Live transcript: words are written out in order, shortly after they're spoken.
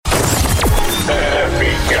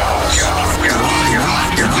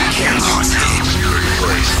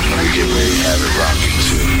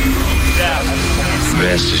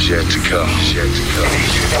best is yet to come. Yet to come.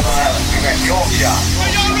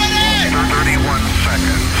 31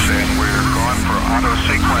 seconds, and we're going for auto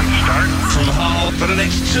sequence start. From Hull, for the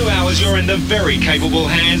next 2 hours, you're in the very capable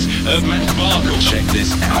hands of Matt Barkle. Check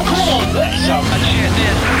this out. Come on, let's go.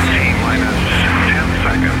 T-minus 10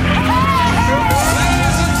 seconds.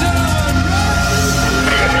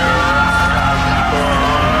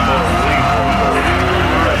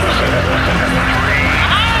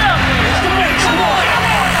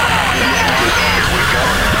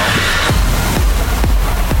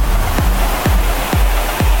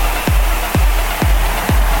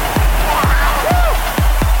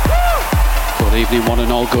 Good evening, one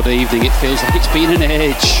and all, good evening. It feels like it's been an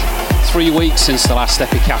age. 3 weeks since the last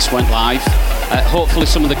Epicast went live. Hopefully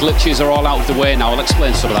some of the glitches are all out of the way now. I'll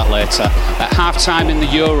explain some of that later. At half-time in the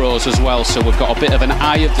Euros as well, so we've got a bit of an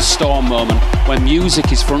eye of the storm moment when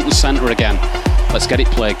music is front and centre again. Let's get it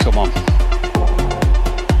played, come on.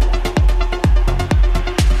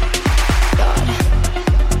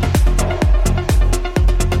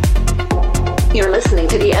 You're listening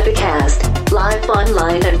to the Epicast, live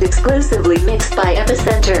online and exclusively mixed by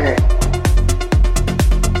Epicentre.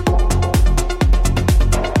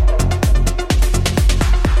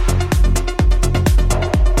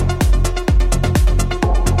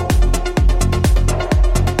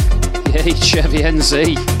 Yay, Chevy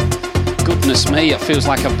NZ. Goodness me, it feels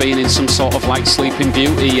like I've been in some sort of like Sleeping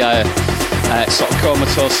Beauty sort of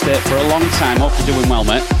comatose state for a long time. Hope you're doing well,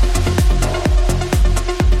 mate.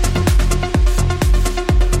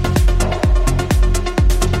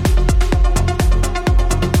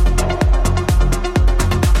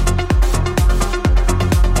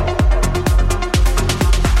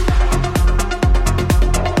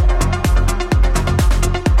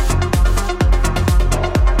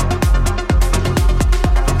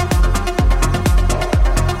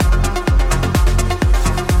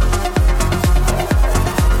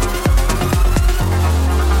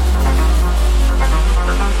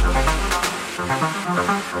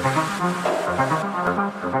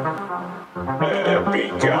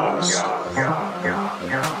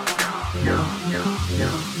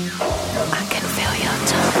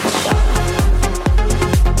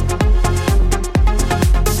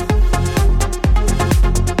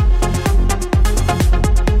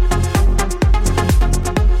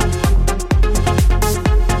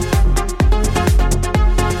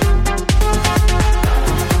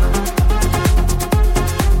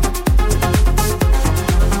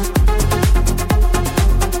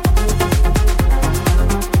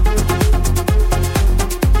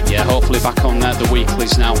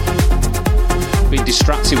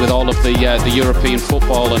 With all of the European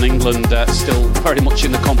football and England still very much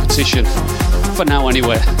in the competition, for now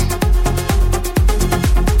anyway.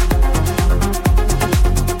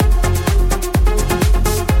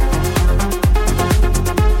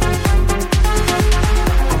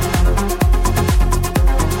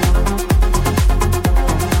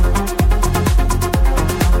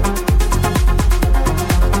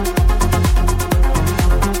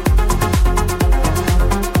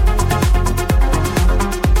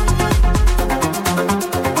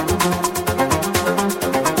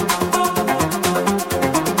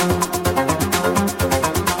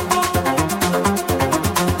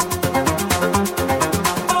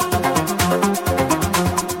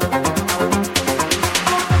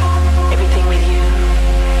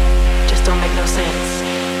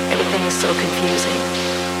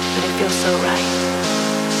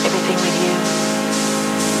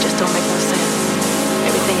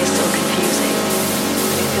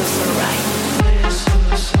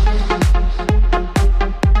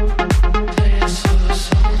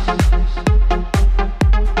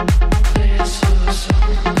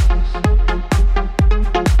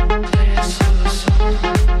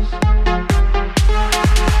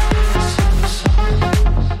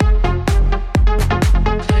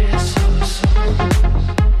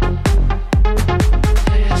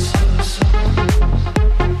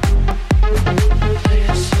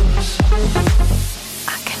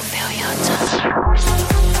 I can feel your touch.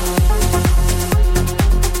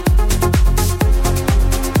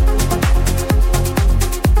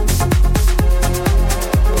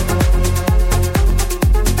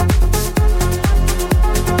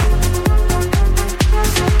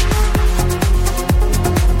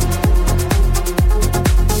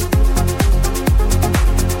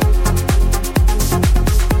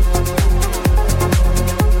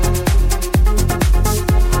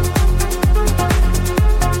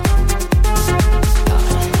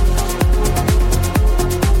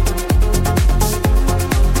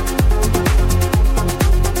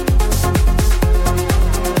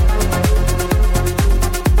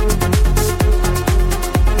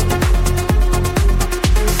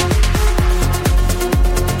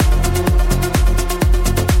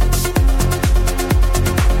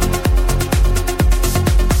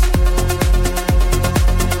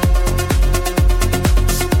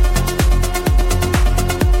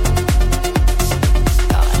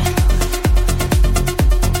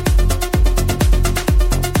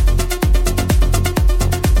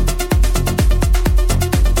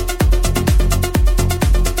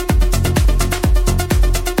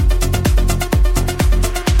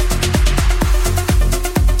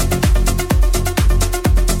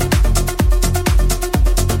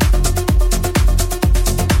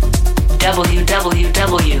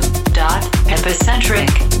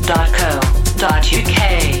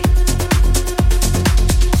 www.epicentric.co.uk.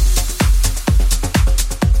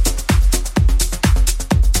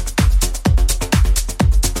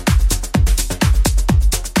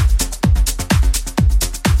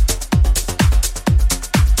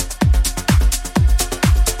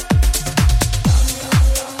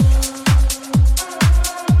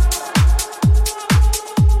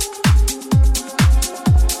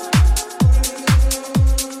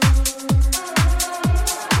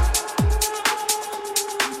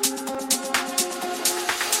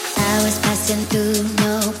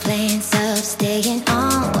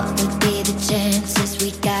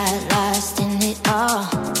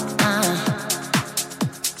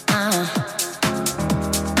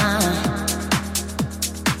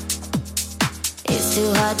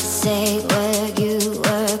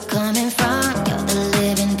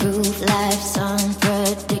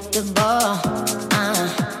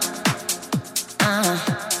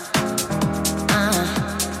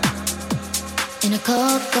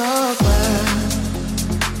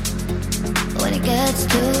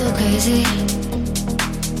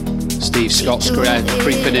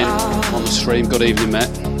 Creeping in on the stream. Good evening, mate.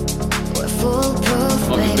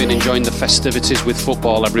 Hope you've been enjoying the festivities with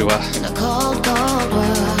football everywhere.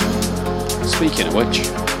 Speaking of which,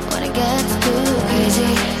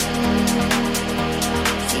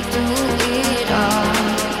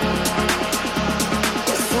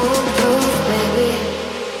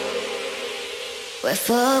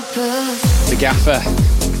 the gaffer.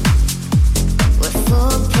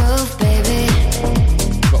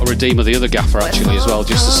 Redeemer the other gaffer actually as well,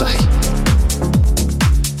 just to say.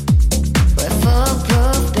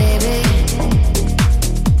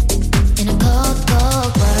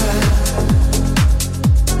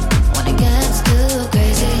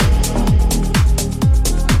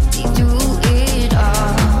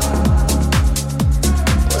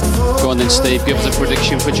 Go on then, Steve, give us a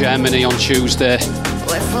prediction for Germany on Tuesday.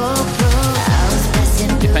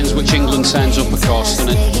 Depends which England turns up, of course,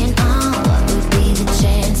 doesn't it?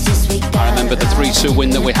 I remember the 3-2 win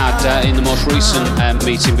that we had in the most recent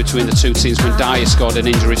meeting between the two teams when Dyer scored an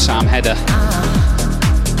injury time header.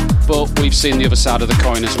 But we've seen the other side of the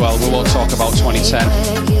coin as well. We won't talk about 2010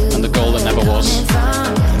 and the goal that never was.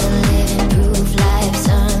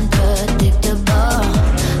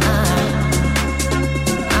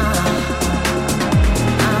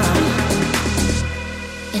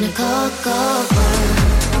 In a cold, cold world,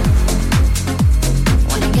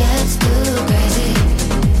 when it gets too crazy,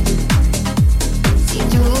 see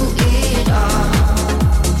through it all.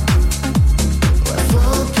 We're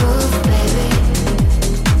foolproof, baby.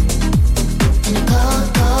 In a cold,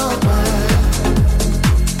 cold world,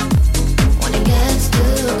 when it gets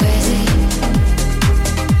too crazy,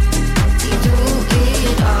 see through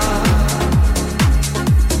it all.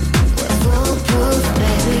 We're foolproof,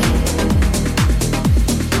 baby.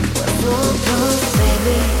 Foolproof,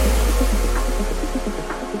 baby.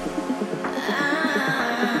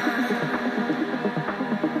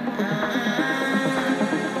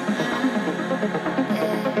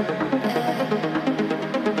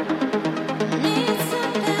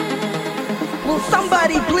 Will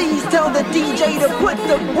somebody please tell the DJ to put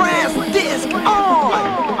the brass disc on?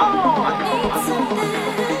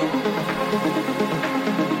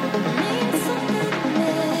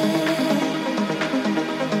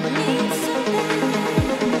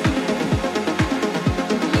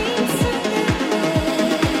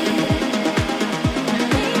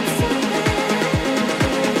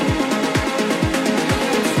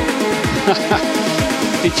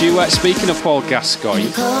 Did you, speaking of Paul Gascoigne,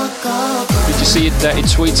 did you see he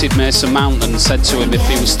tweeted Mason Mount and said to him if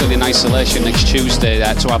he was still in isolation next Tuesday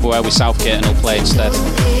to have a word with Southgate and he'll play instead?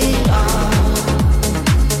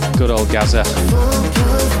 Good old Gazza.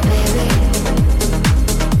 Foolproof,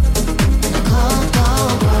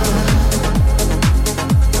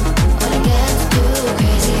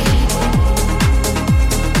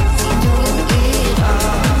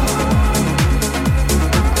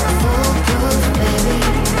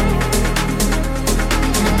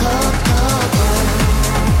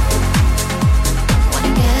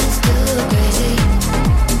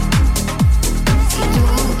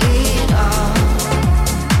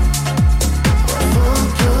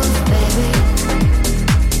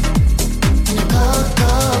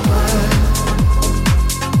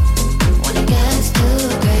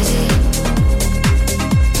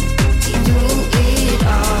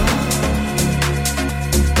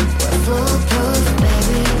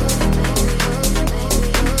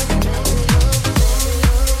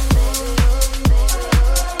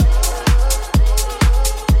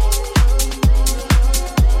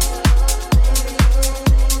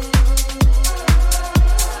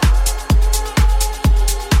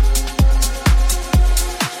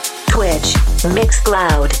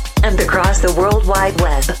 Mixcloud, and across the World Wide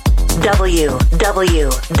Web.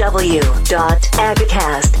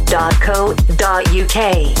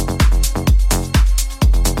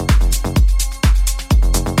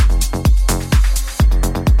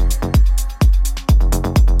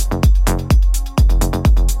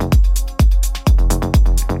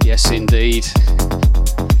 Yes, indeed.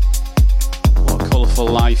 What a colourful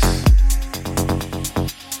life.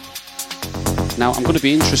 Now, I'm going to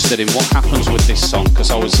be interested in what happens with this song, because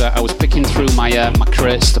I was picking through my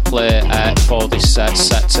crates to play for this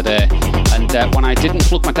set today, and when I didn't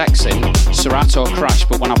plug my decks in, Serato crashed,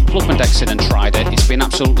 but when I plugged my decks in and tried it, it's been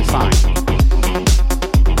absolutely fine.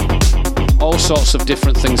 All sorts of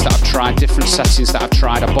different things that I've tried, different settings that I've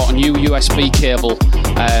tried. I bought a new USB cable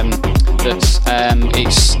that's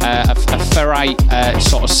it's a ferrite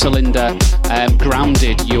sort of cylinder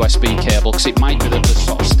grounded USB cable, because it might be that there's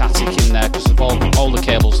sort of static in there because of all the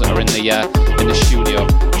cables that are in the studio,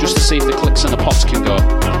 just to see if the clicks and the pops can go.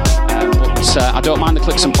 But I don't mind the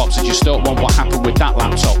clicks and pops. I just don't want what happened with that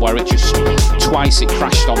laptop, where it just twice it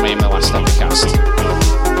crashed on me in the last Epicast.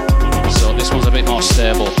 So this one's a bit more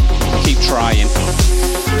stable. Keep trying.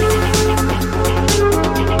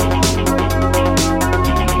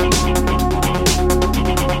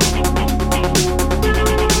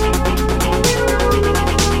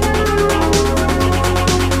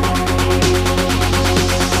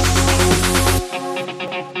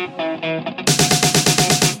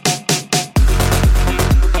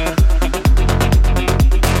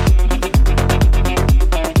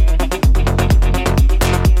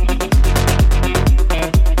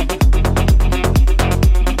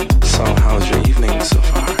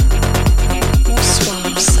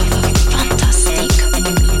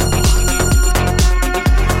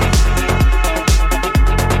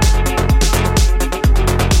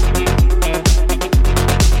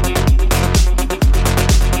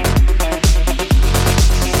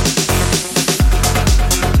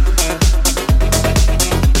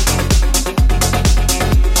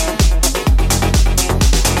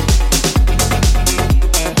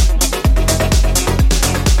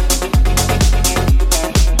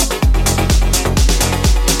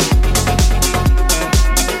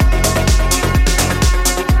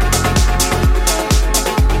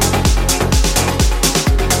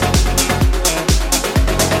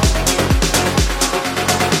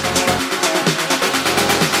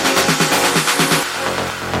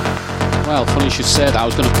 Should say that I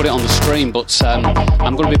was going to put it on the screen, but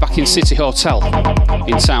I'm going to be back in City Hotel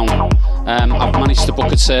in town. I've managed to book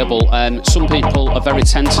a table. Some people are very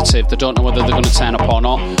tentative, they don't know whether they're going to turn up or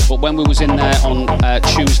not, but when we was in there on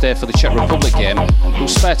Tuesday for the Czech Republic game, there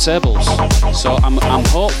was spare tables, so I'm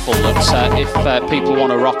hopeful that if people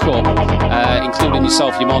want to rock up, including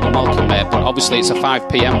yourself, you're more than welcome, mate. But obviously it's a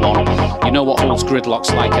 5pm one, you know what Hull's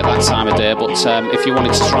gridlock's like at that time of day, but if you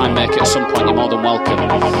wanted to try and make it at some point, you're more than welcome.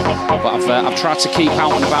 But I've tried to keep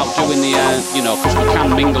out and about doing the, because we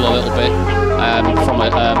can mingle a little bit from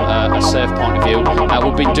a safe point of view.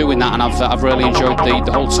 We've been doing that, and I've really enjoyed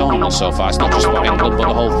the whole tournament so far. It's not just about England, but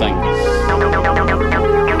the whole thing.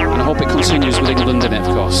 And I hope it continues with England in it, of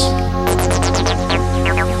course.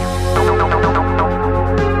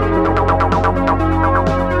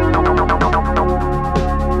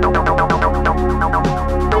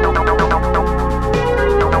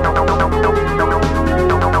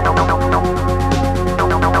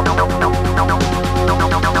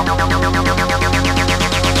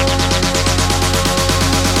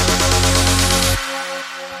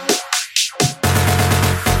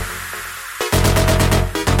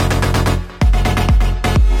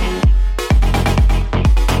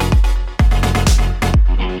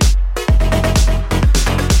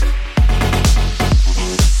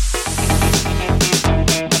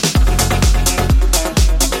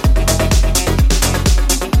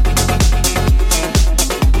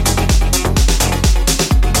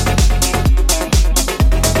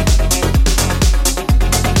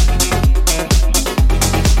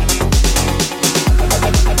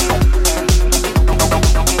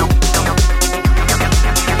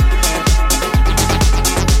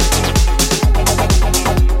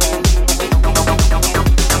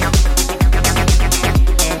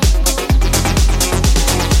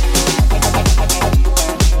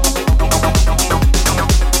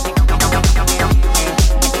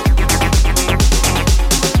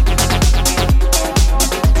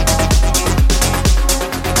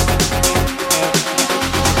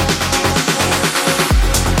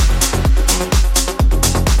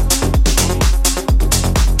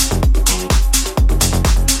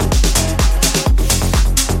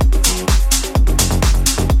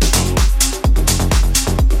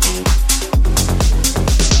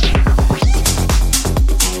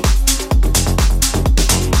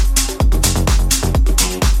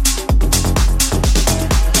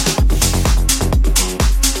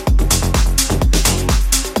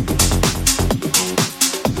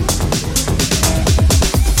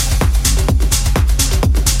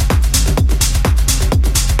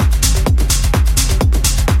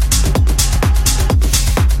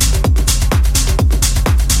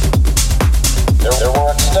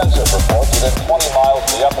 within 20 miles of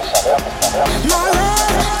the epicenter. My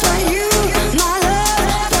love for you, my love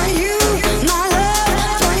for you, my love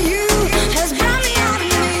for you has brought me out of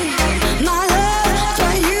me. My love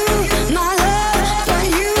for you, my love for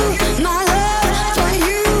you, my love for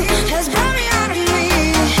you has brought me out of me.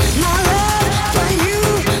 My love for you,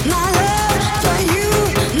 my love for you,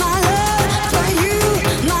 my love for you,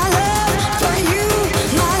 my love for you,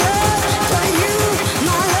 my love for you,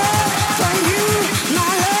 my love for you, my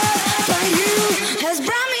love for you has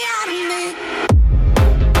brought me out of me.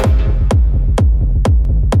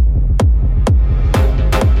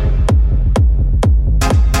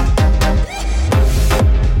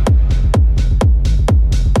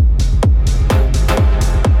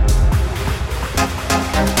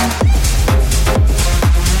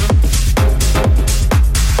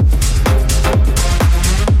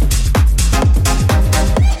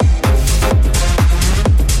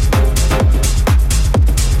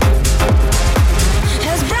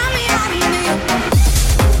 Has brought me out of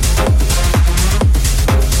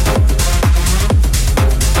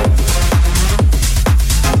me.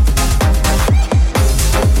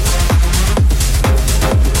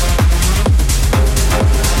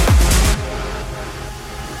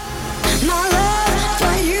 My love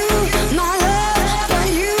for you, my love for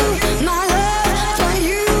you, my love for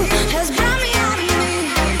you has brought me out of me.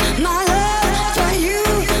 My love for you,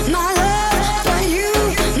 my love for you,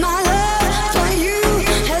 my love for you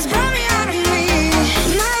has brought me out of me.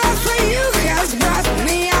 My love for you has brought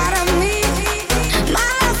me out of me. My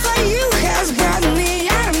love for you has brought me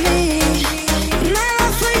out of me. My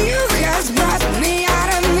love for you has brought me out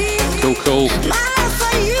of me. Cool. My love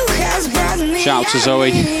for you has brought me Shout out to out Zoe.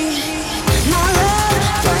 of me. My love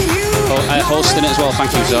for you, Hosting it as well,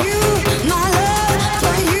 thank you, Zoe. my love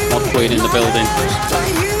for you, Mod Queen in the building. for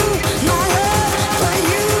you, my love for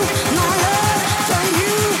you, my love for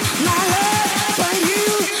you, my love for you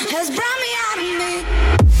has brought me out of me.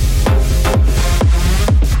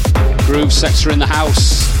 Groove Sector in the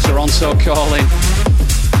house. Toronto calling.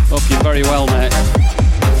 Hope you're very well, mate.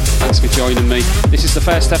 Thanks for joining me. This is the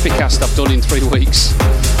first Epicast I've done in 3 weeks,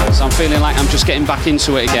 so I'm feeling like I'm just getting back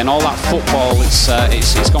into it again. All that football,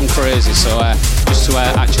 it's gone crazy. So just to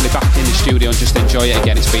actually back in the studio and just enjoy it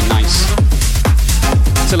again, it's been nice.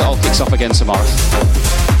 Till it all kicks off again tomorrow.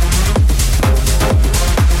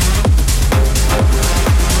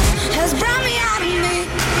 Has brought me out of me.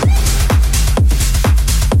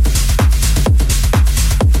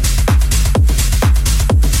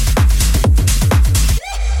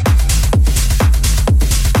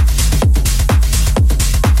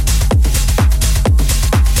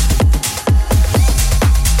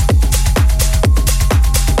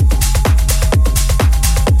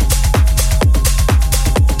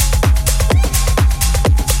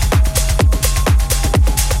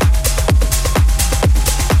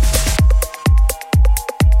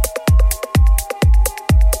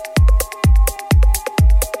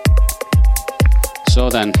 So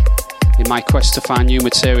then, in my quest to find new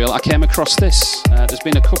material, I came across this. There's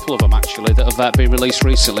been a couple of them actually that have been released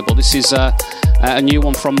recently, but this is a new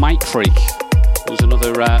one from Mike Freak, who's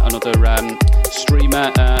another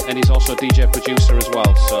streamer, and he's also a DJ producer as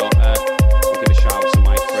well. So I'll give a shout out to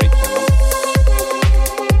Mike Freak. Hang on.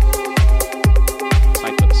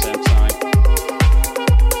 Type at the same time.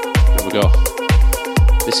 There we go.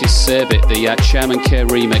 This is Save It, the Chairman K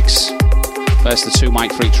remix. First the 2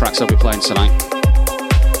 Mike Freak tracks I'll be playing tonight.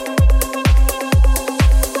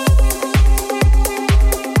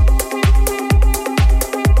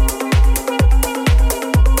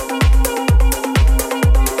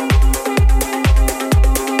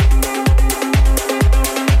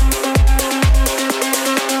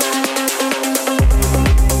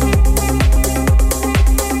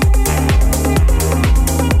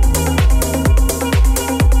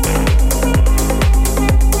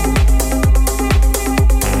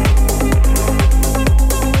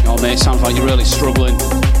 Sounds like you're really struggling.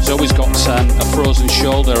 Zoe's got a frozen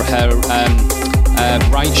shoulder. Her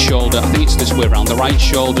right shoulder, I think it's this way around. The right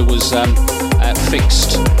shoulder was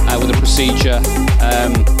fixed with a procedure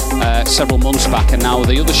several months back, and now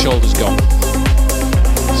the other shoulder's gone.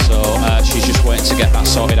 So she's just waiting to get that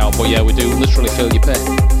sorted out. But yeah, we do literally feel your pain.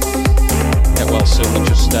 Get well soon and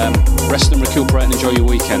just rest and recuperate and enjoy your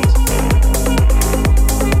weekend.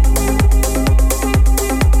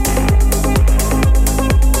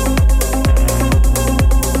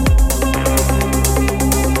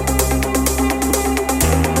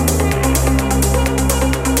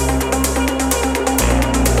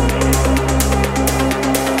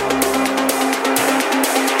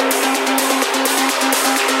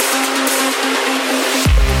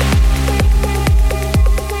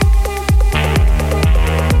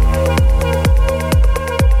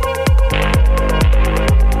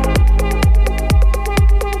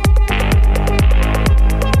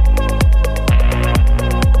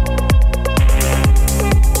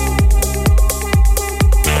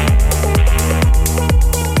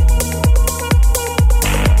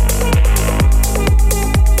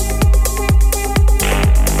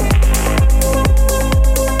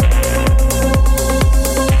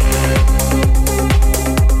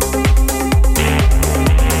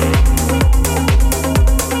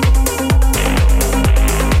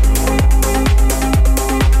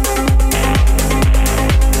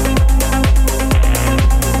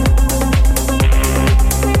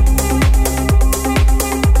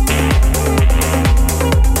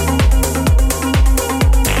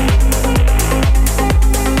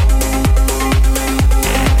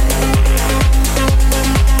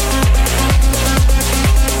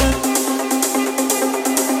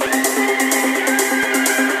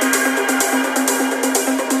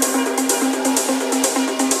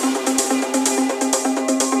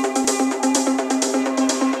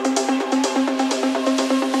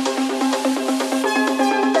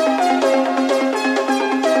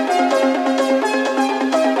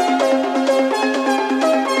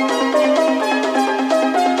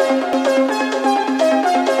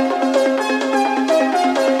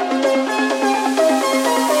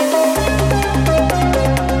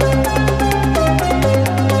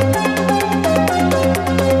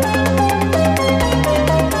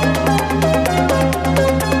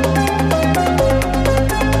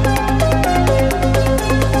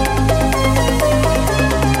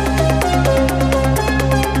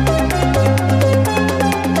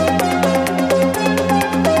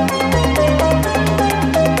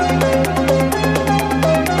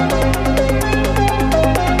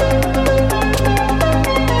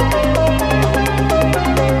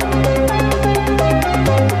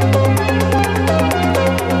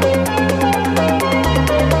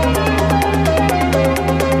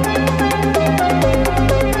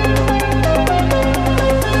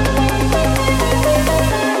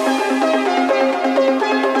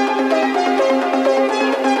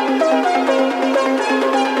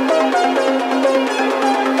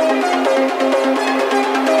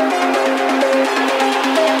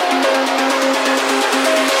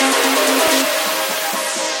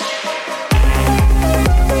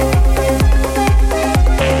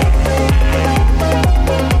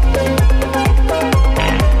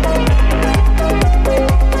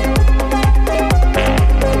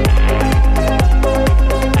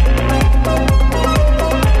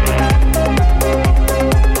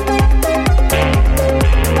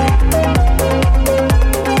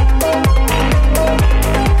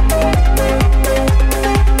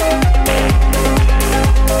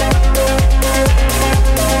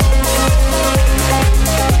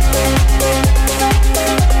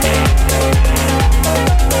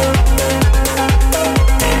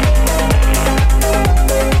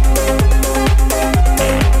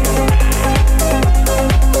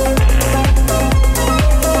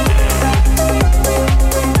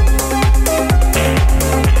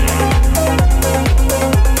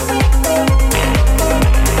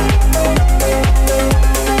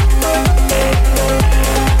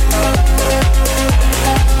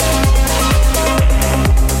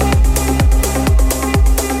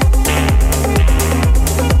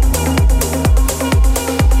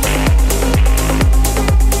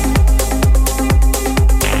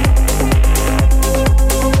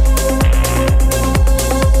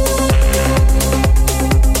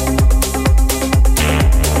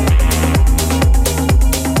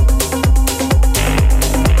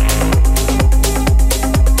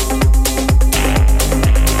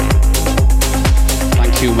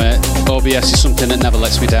 Thank you, mate. OBS is something that never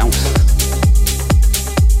lets me down.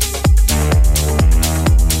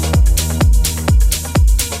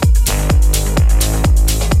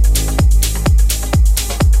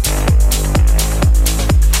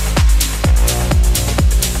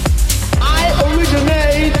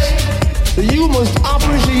 You must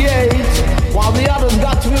appreciate while the others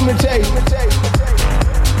got to imitate.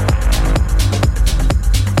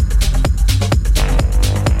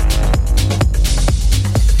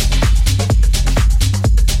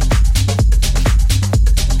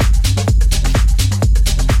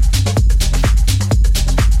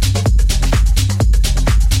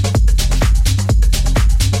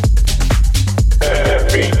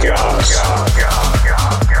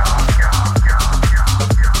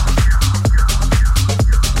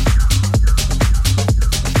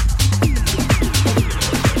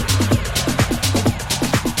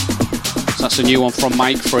 That's a new one from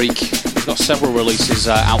Mike Freak. He's got several releases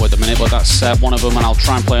out at the minute, but that's one of them, and I'll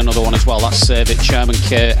try and play another one as well. That's Save It, Chairman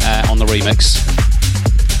K on the remix.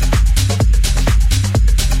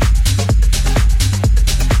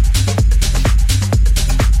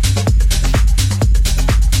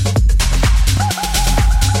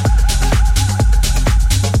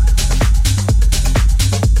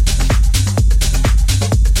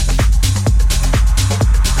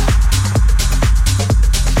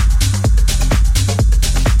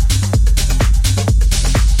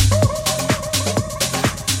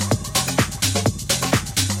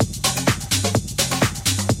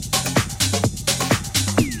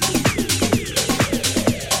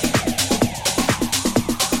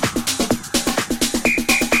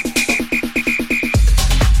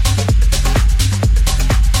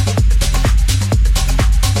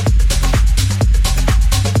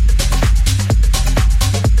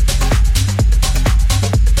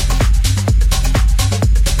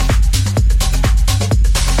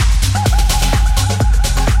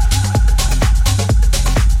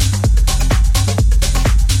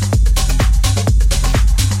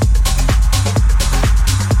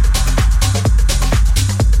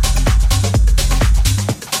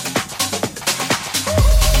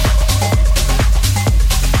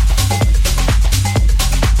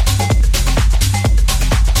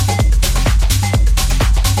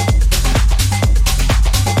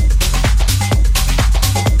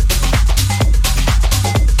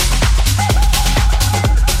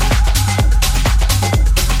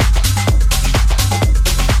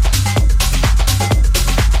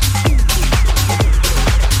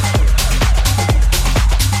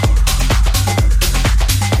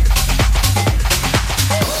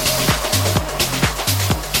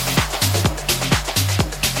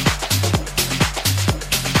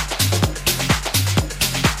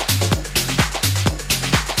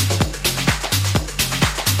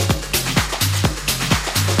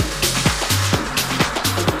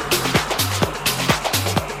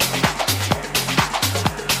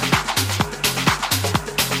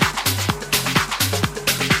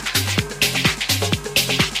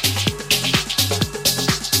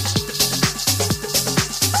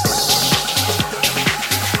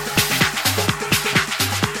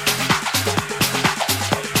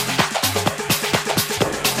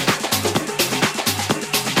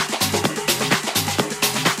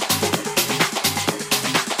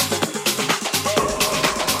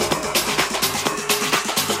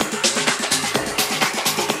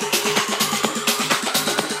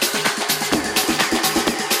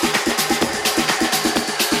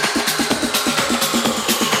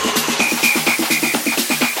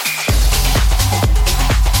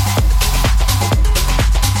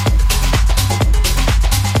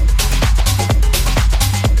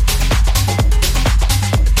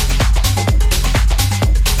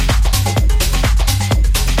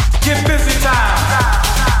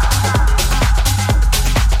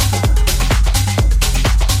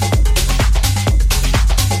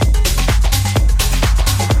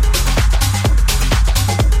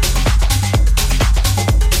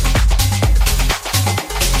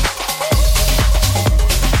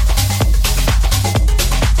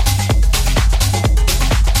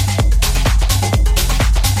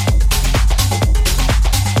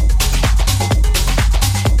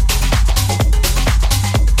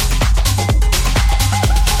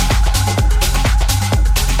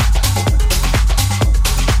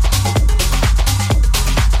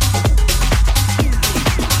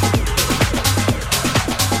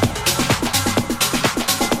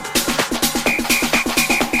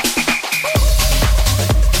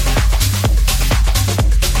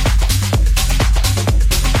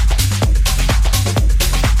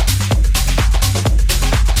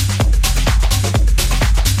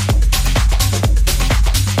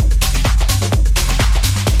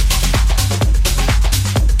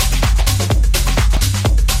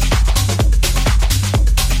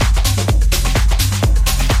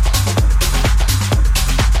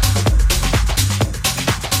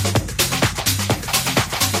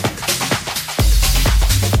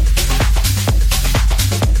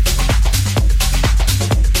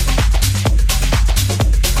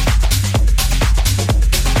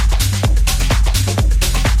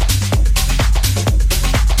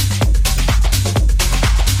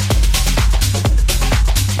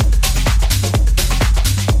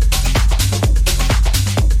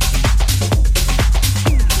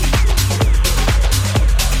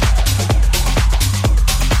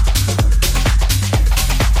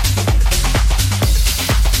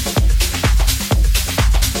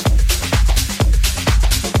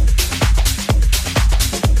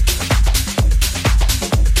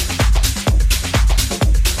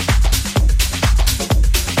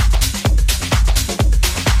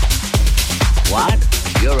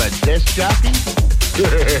 Desk jockey?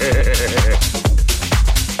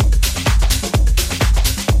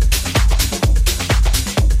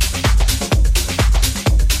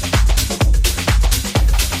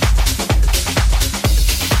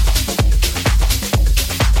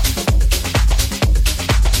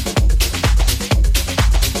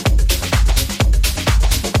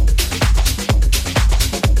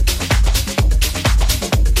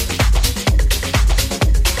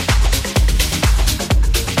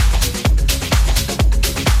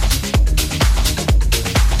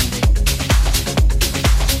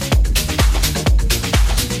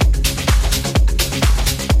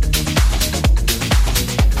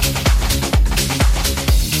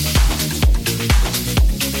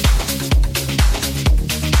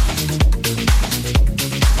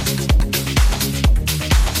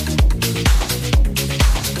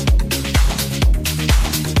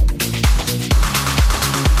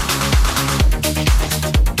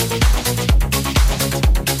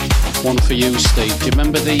 For you, Steve. Do you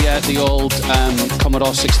remember the old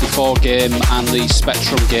Commodore 64 game and the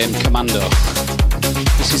Spectrum game Commando?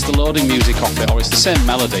 This is the loading music off it, or it's the same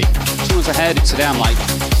melody. As soon as I heard it today, I'm like,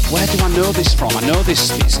 where do I know this from? I know this,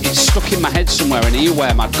 it's stuck in my head somewhere, an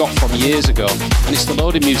earworm I'd got from years ago, and it's the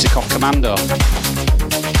loading music off Commando.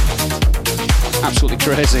 Absolutely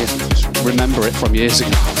crazy. I just remember it from years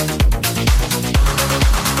ago.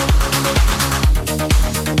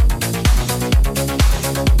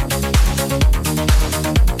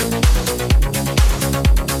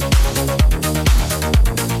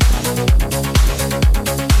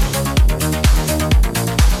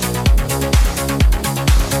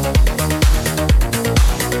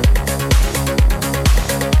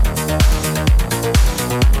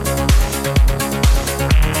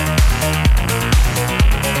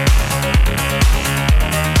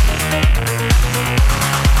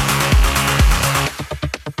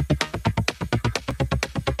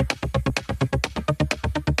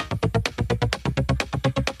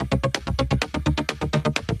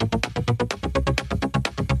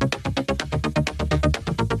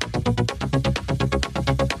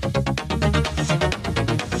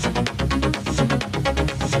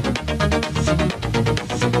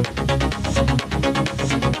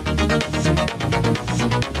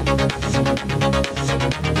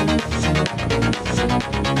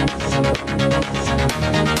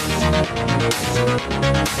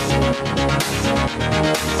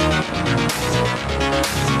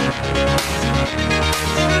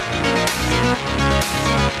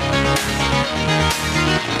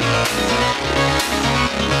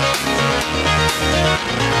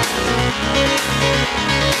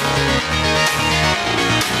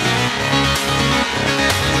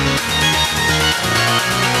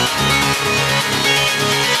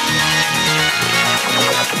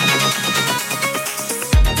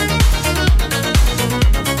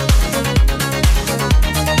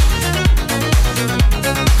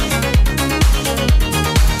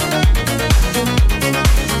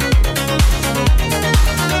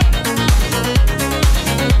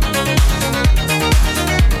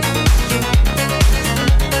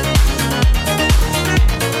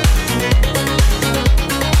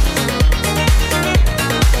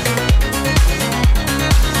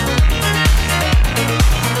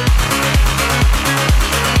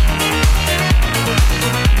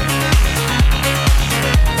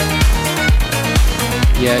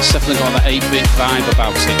 Yeah, it's definitely got that 8-bit vibe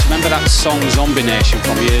about it. Remember that song Zombie Nation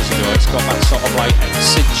from years ago? It's got that sort of like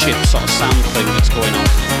Sid chip sort of sound thing that's going on.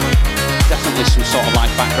 Definitely some sort of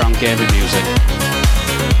like background gaming music.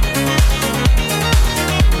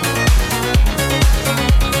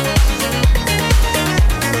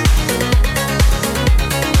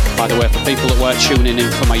 By the way, for people that weren't tuning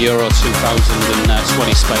in for my Euro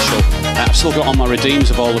 2020 special, I've still got all my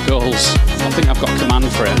redeems of all the goals. I think I've got command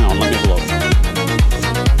for it. Hang on, let me have a look.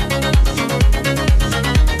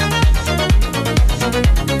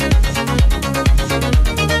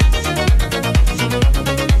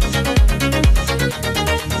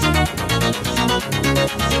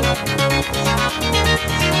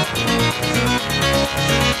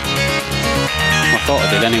 I thought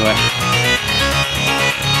I did anyway.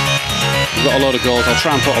 We've got a load of goals. I'll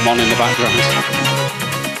try and put them on in the background.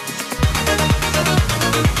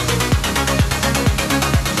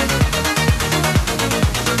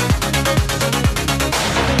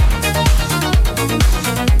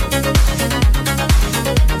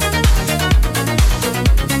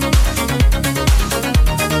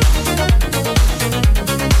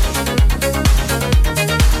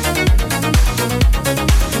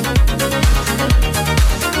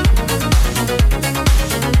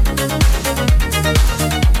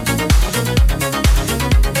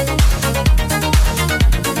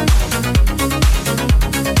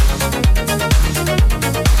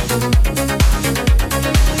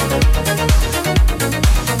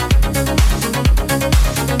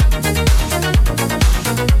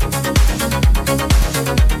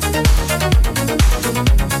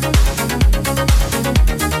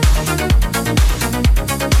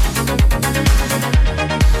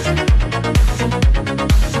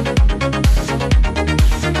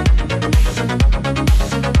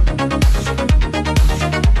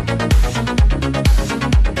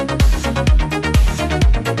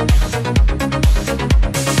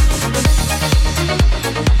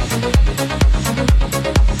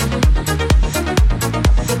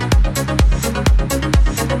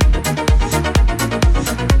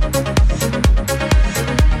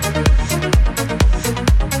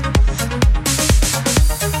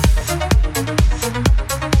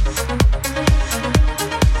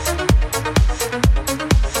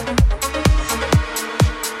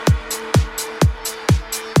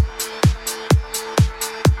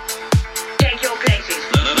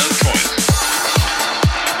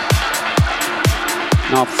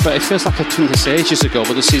 No, it feels like I've done this ages ago,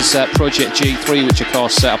 but this is Project G3, which of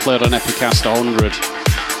course I played on Epicast 100.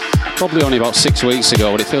 Probably only about 6 weeks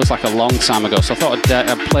ago, but it feels like a long time ago. So I thought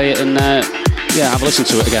I'd play it and have a listen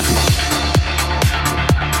to it again.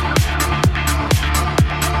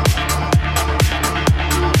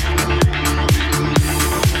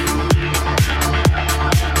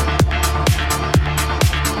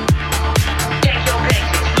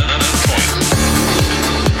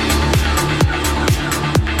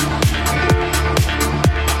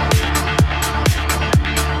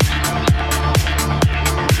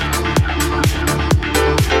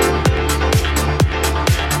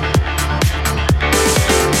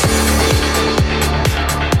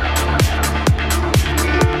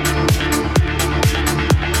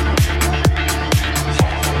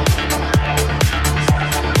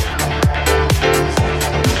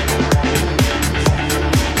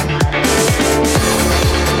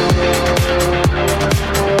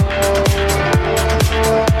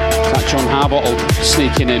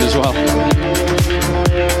 Sneaking in as well.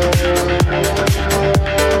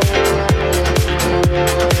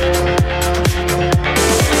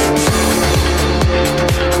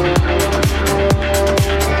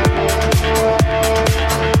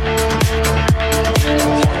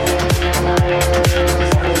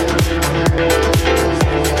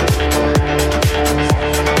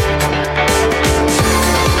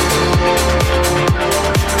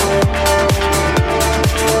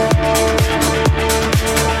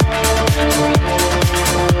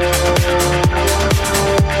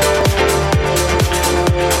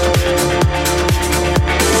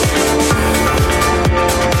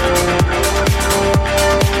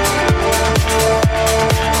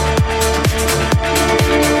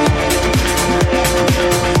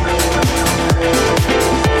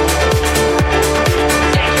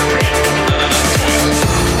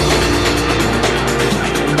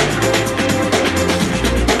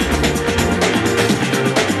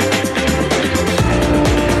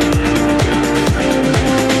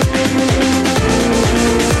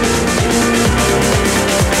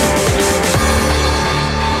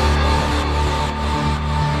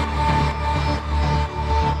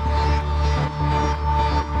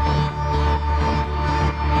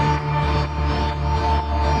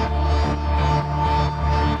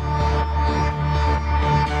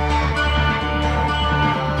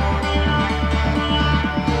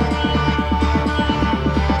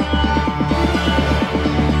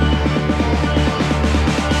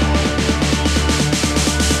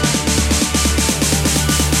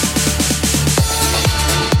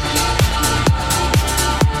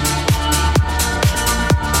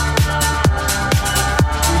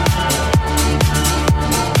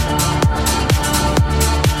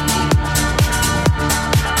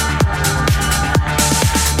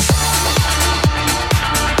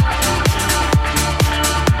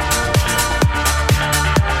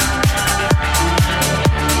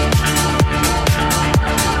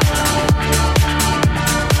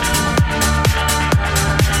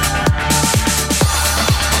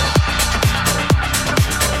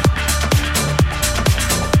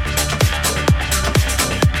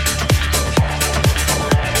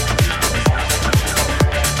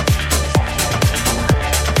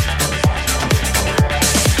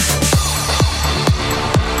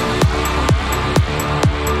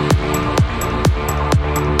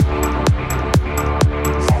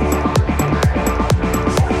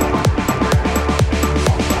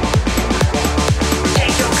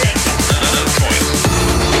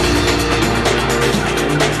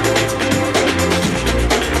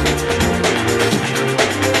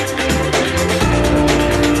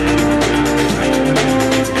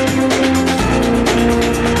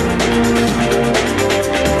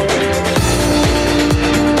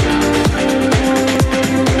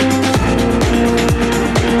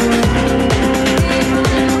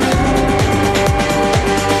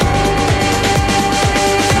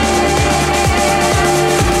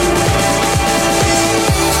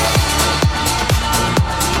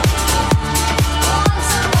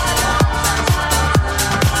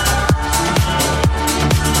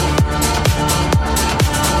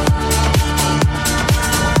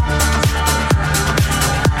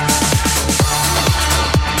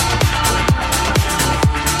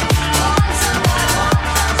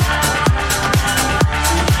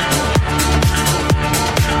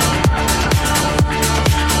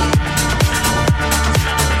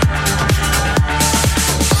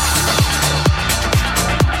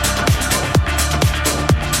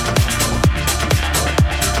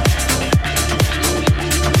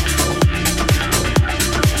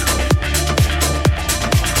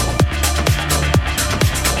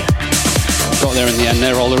 Got there in the end,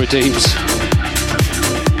 they're all the redeems.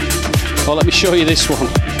 Well, let me show you this one.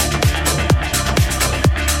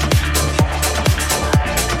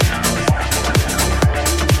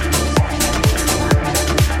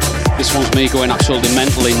 This one's me going absolutely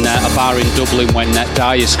mental in a bar in Dublin when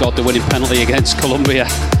Dyer scored the winning penalty against Colombia.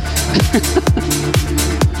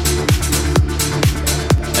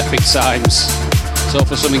 Epic times. So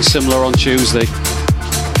for something similar on Tuesday.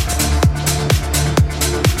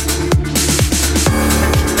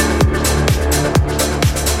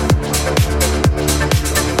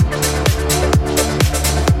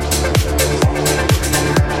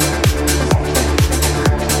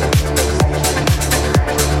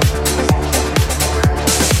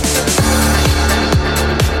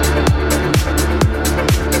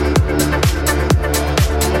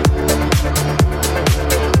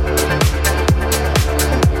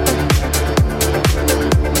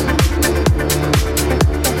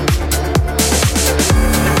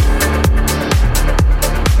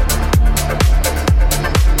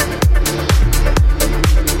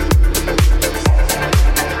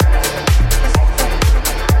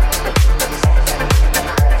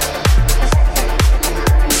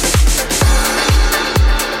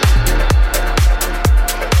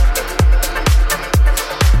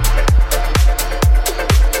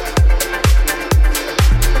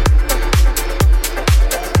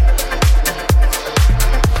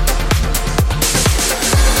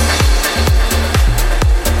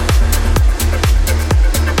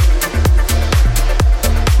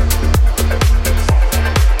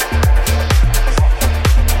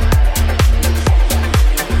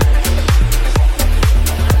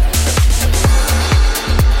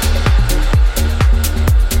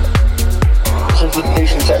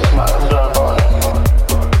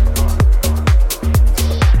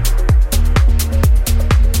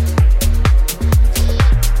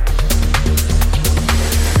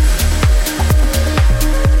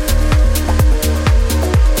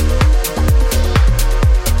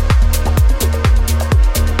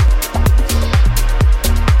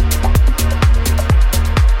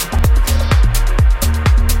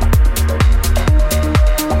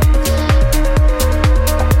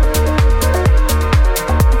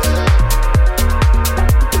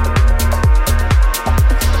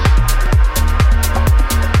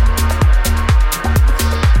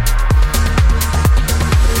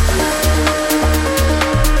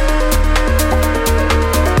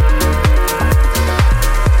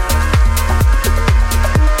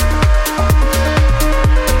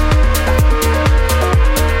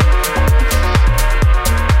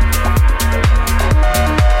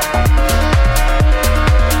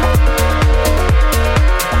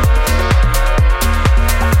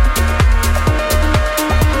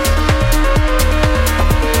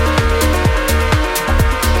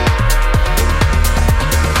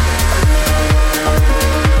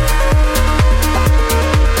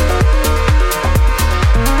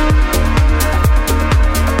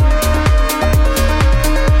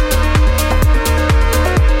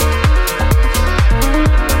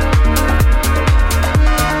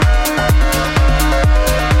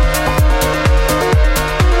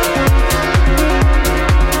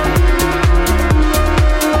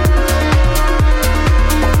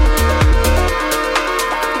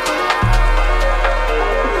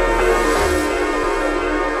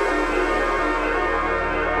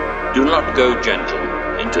 Do not go gentle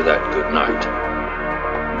into that good night.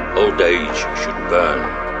 Old age should burn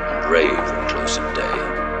and rave at close of day.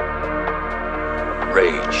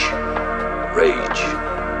 Rage, rage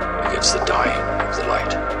against the dying of the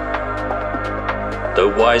light.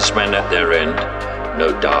 Though wise men at their end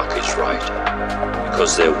know dark is right,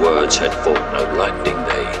 because their words had fought no lightning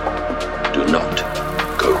they, do not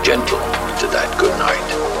go gentle into that good night.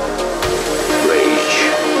 Rage,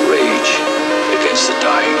 rage against the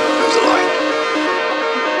dying of the light.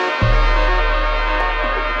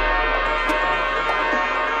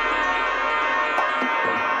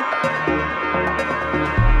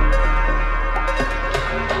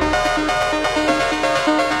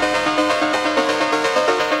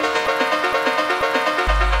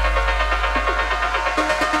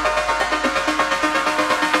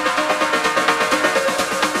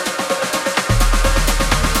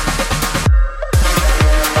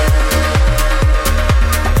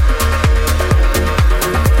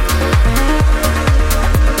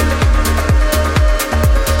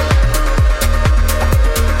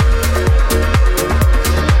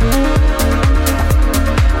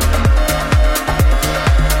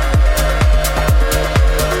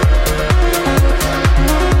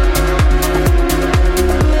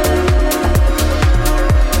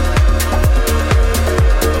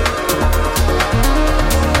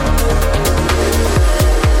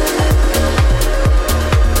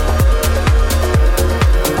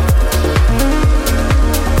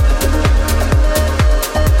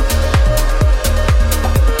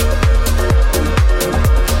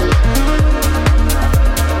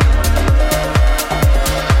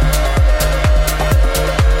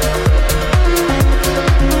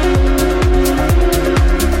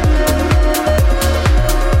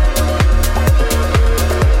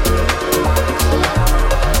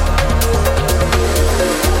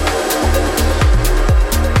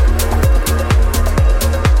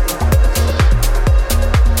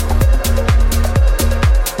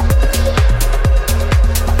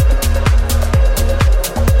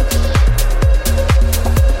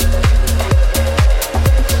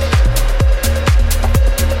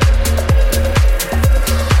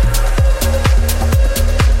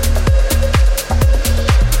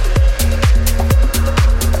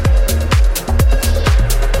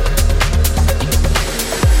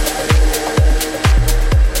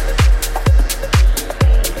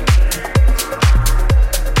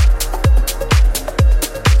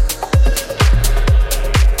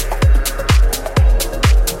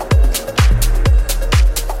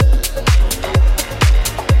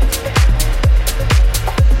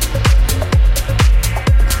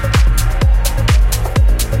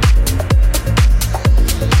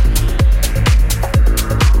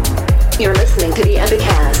 listening to the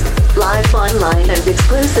Epicast, live online and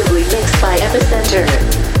exclusively mixed by Epicenter.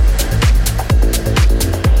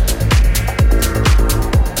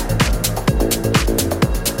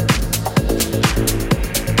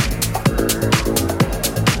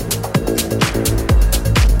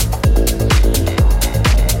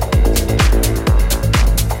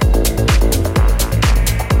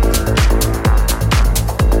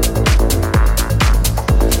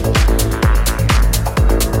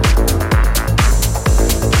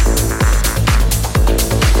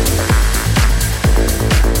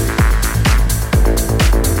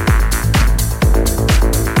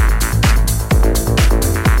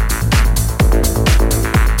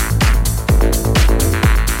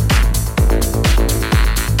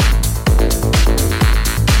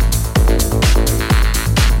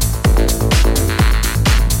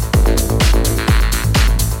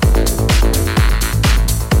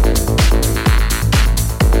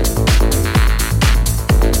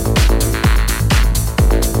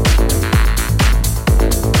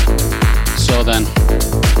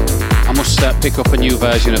 Pick up a new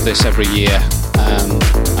version of this every year,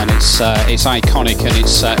 and it's iconic and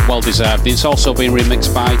it's well deserved. It's also been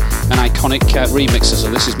remixed by an iconic remixer.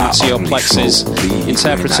 So this is Matteo Plex's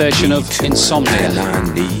interpretation of Insomnia.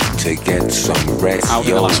 I need to get some rest. Out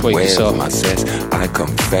in the last week or so. I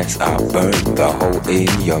confess I burned the hole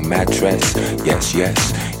in your mattress. Yes,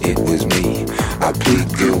 it was me. I plead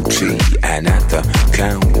guilty, and at the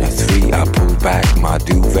count of 3 I pull back my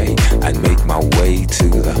duvet and make my way to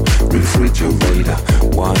the refrigerator.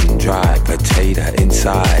 One dry potato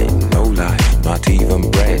inside, no lie, not even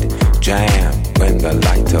bread. Jam when the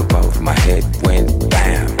light above my head went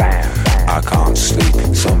bam, bam. I can't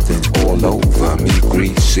sleep, something's all over me,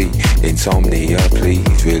 greasy. Insomnia,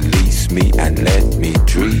 please release me and let me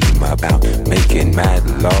dream about making mad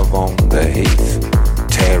love on the heath,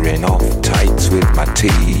 tearing off tights with my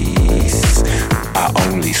teeth. I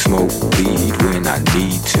only smoke weed when I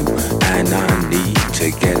need to, and I need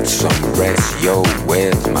to get some rest. Yo,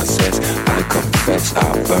 where's my cess? I confess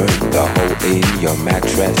I burned the hole in your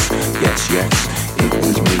mattress. Yes, it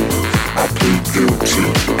was me. I plead guilty,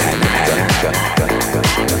 and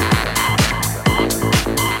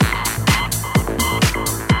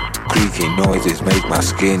creaky noises make my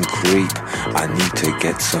skin creep. I need to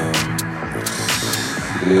get some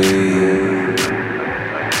sleep.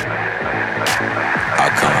 I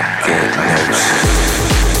can't get no sleep.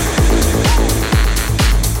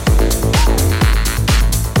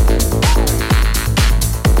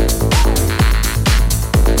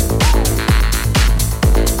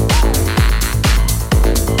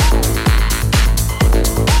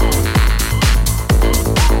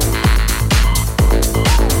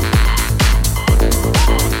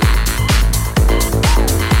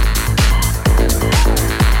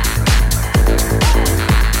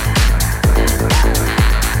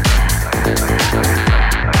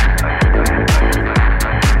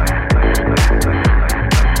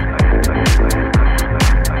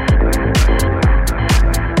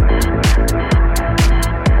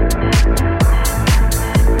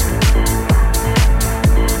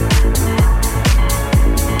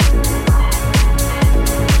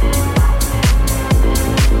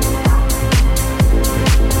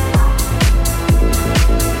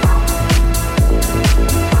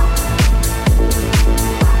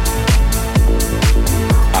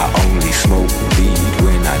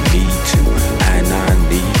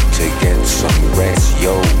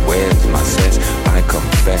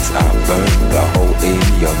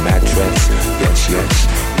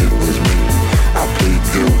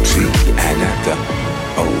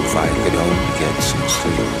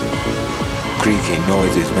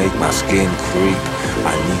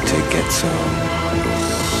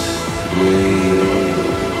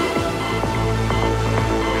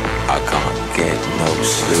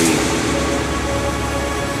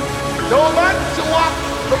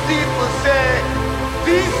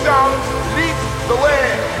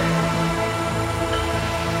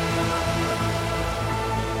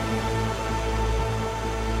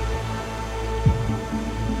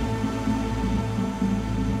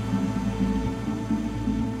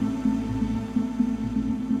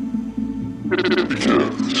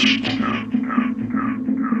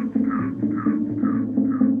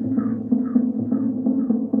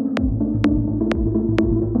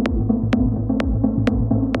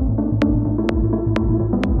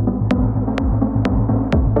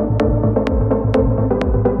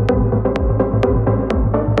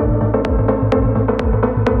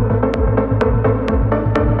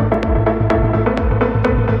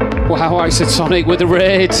 Isotonic with the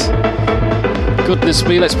raid. Goodness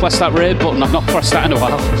me, let's press that raid button. I've not pressed that in a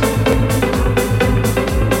while.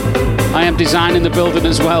 I am Design in the building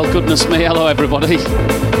as well. Goodness me, hello everybody.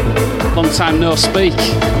 Long time no speak.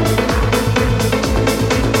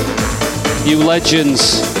 You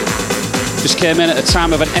legends. Just came in at a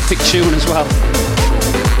time of an epic tune as well.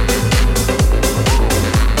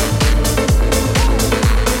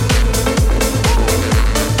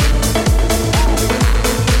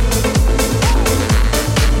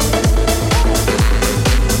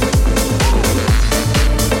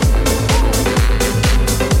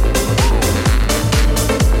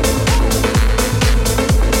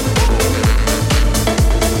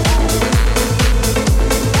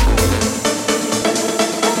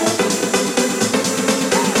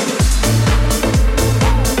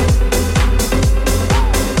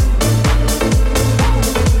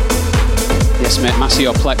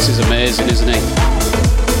 Your Plex is amazing, isn't he?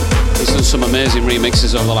 He's done some amazing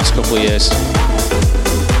remixes over the last couple of years.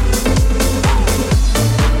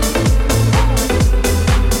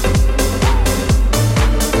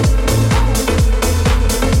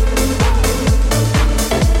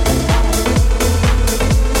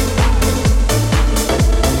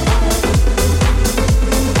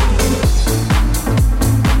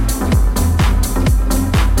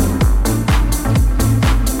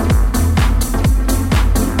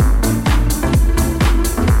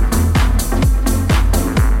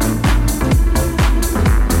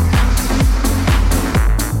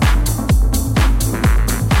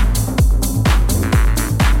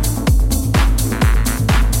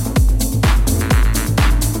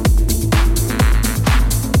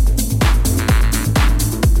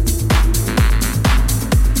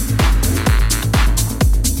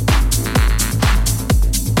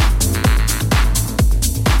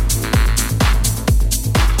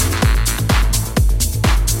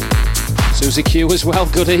 Susie Q as well,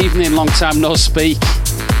 good evening, long time no speak.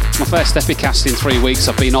 My first Epicast in 3 weeks,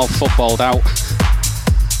 I've been all footballed out.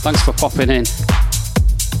 Thanks for popping in.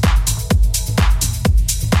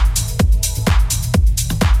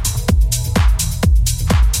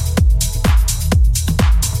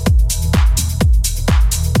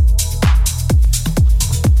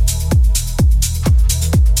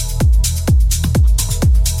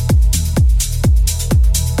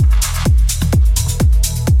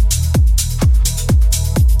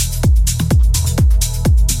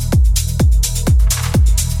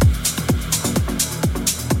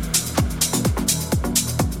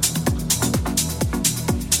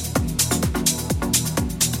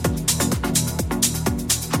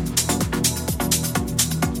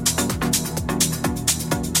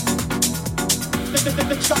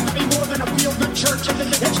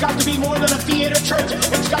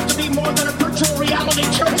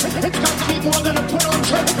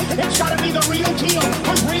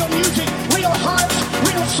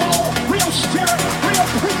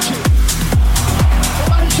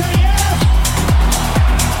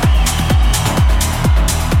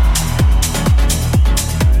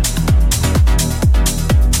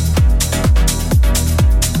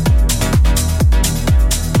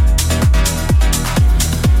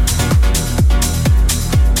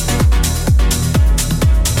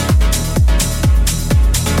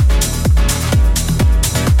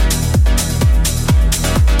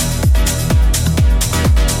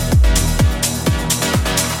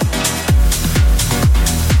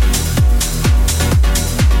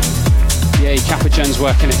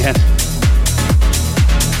 Working again.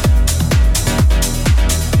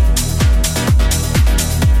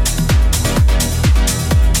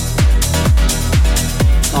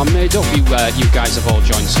 I'm made up you guys have all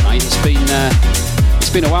joined tonight. It's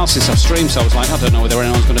been a while since I've streamed, so I was like, I don't know whether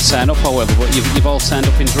anyone's going to turn up or whatever, but you've all turned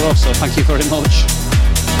up in droves, so thank you very much.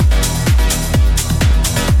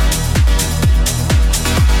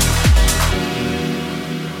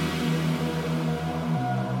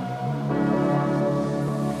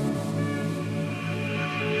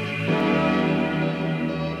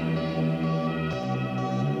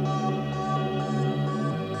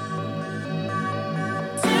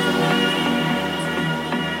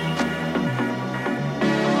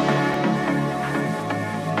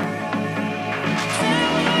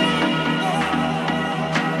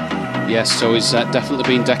 Yes, so he's definitely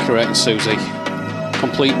been decorating Susie.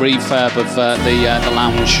 Complete refurb of the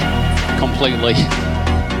lounge, completely.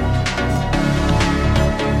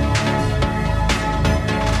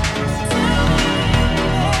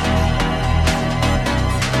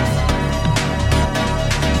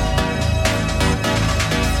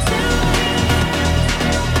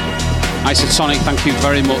 Isotonic, thank you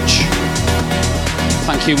very much.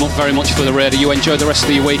 Thank you very much for the radio. You enjoy the rest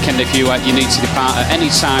of your weekend. If you need to depart at any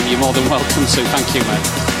time, you're more than welcome to. Thank you,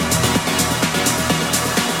 mate.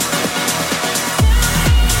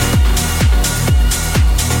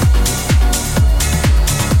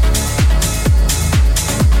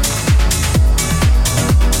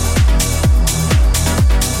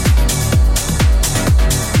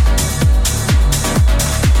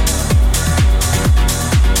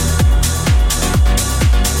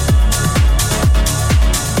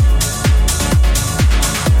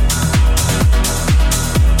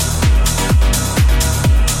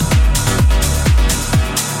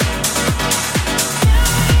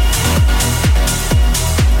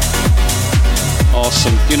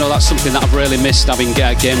 awesome. You know, that's something that I've really missed, having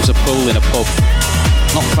games of pool in a pub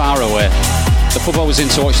not far away. The pub I was in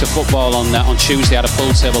to watch the football on Tuesday had a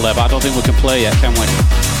pool table there, but I don't think we can play yet, can we?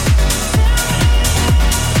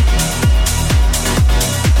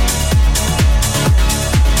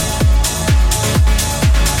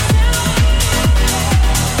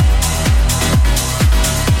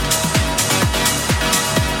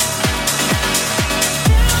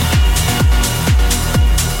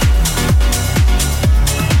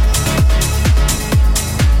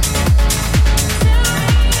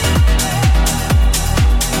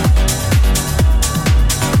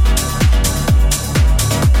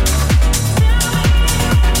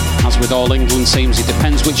 With all England teams, it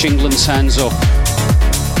depends which England turns up.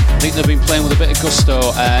 I think they've been playing with a bit of gusto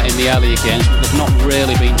in the earlier games, but they've not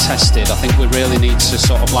really been tested. I think we really need to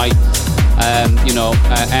sort of like,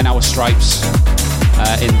 earn our stripes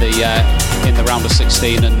in the round of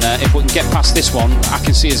 16. And if we can get past this one, I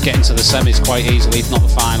can see us getting to the semis quite easily, if not the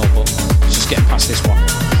final. But just getting past this one.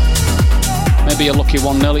 Maybe a lucky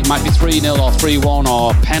 1-0. It might be 3-0 or 3-1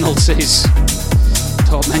 or penalties.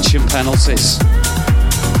 Don't mention penalties.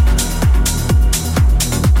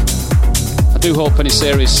 I do hope in a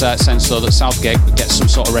serious sense though that Southgate gets some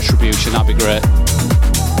sort of retribution. That'd be great.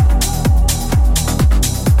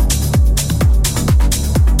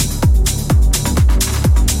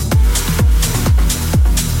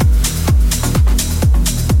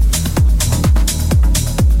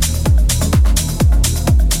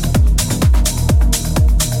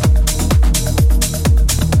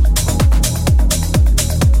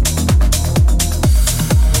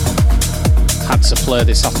 To play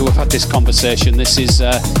this after we've had this conversation. This is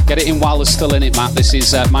get it in while they're still in it, Matt. This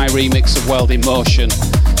is my remix of World in Motion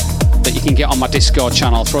that you can get on my Discord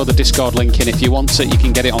channel. I'll throw the Discord link in. If you want it, you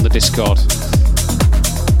can get it on the Discord.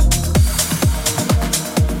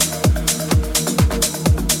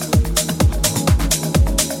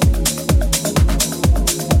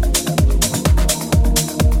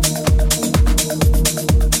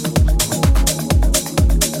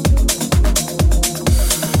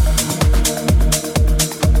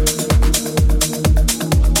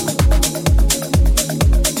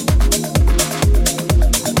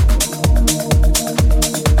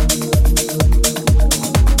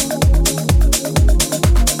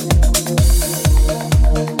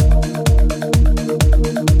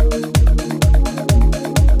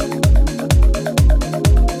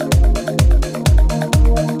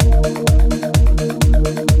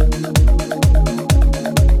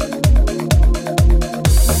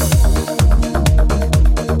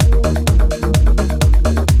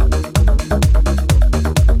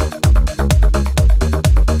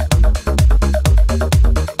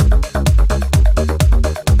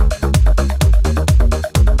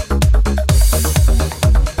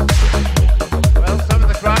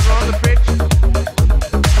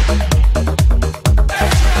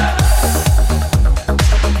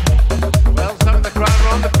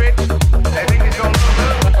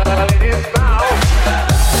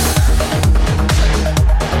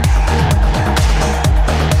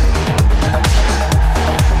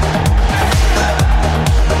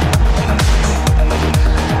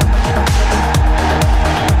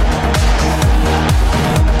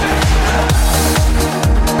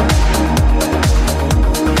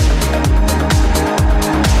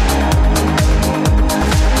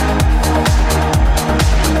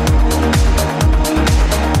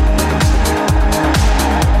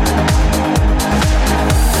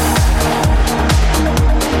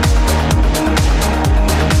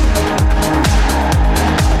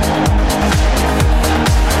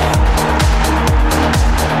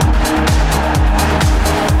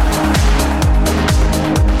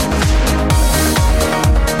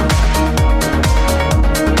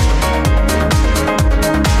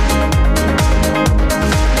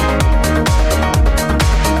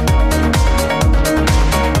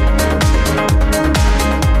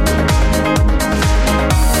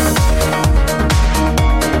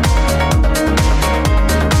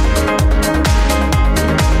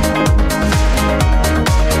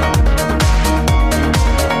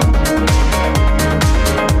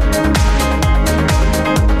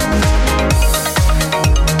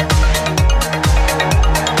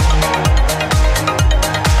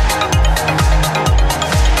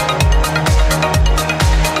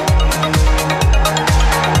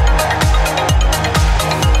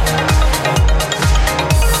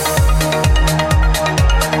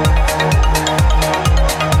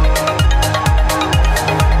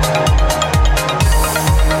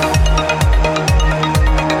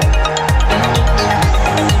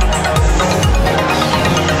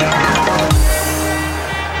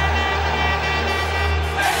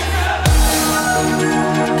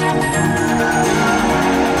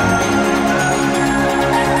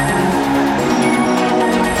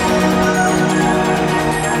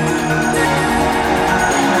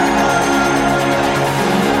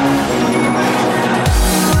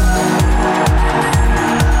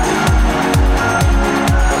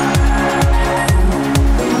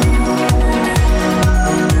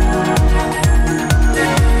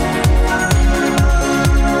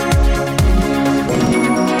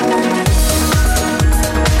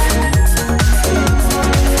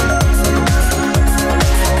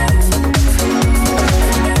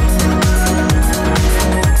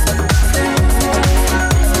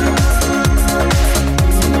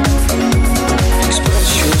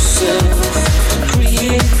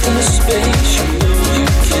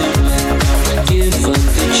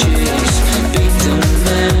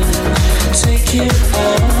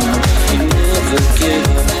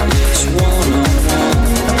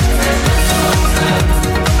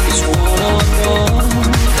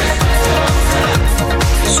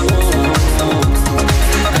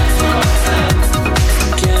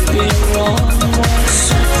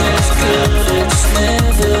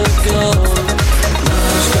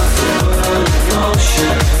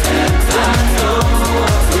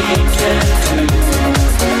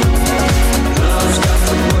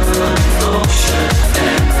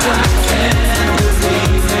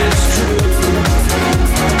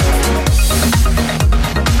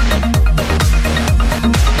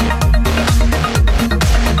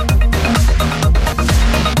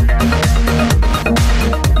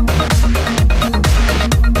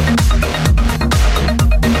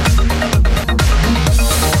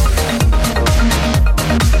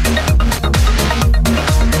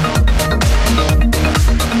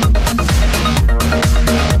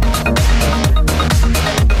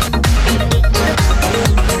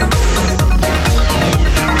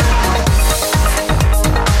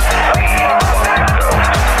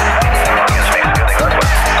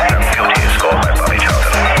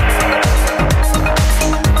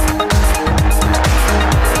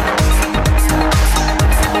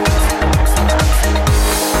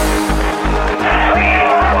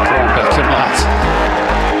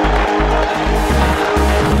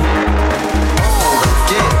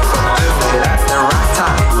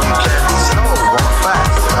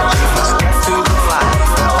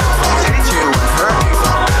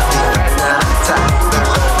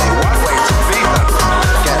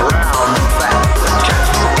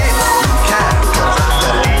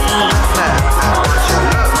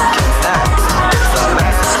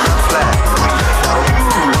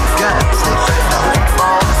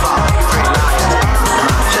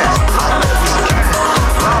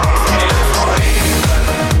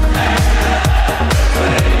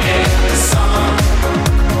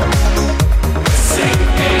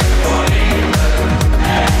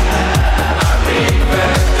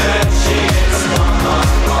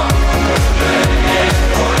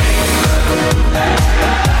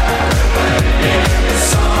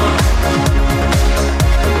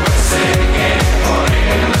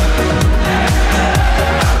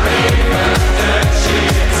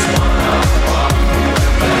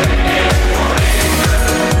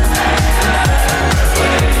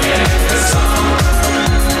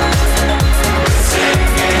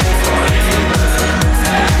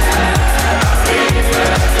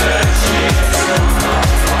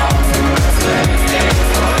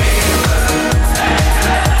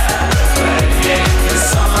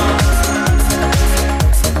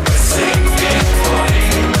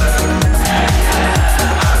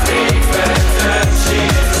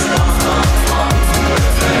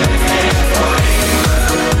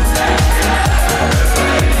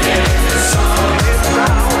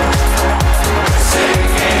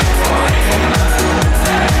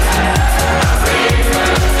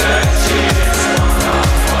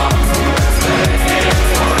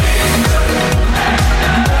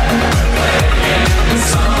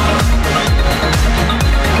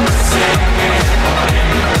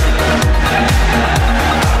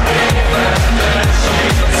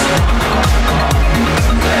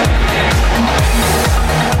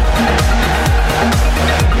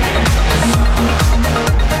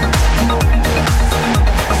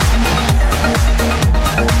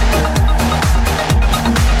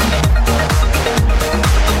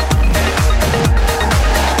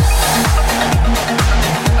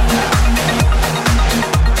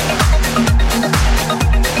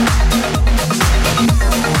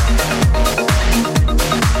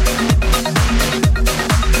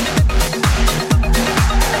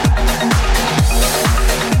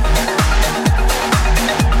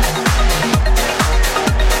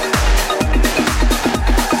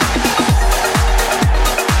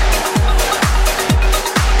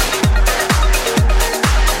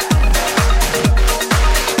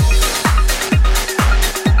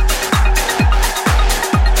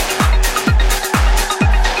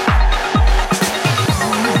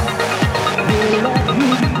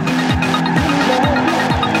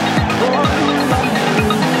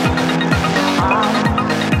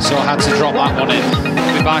 had to drop that one in.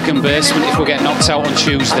 Be back in basement if we get knocked out on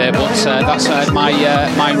Tuesday, but that's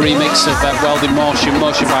my remix of World in Motion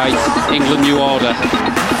by England New Order.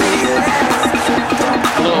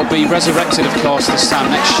 It'll be resurrected, of course, this time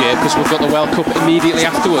next year because we've got the World Cup immediately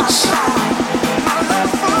afterwards.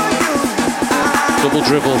 Double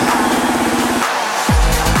dribble.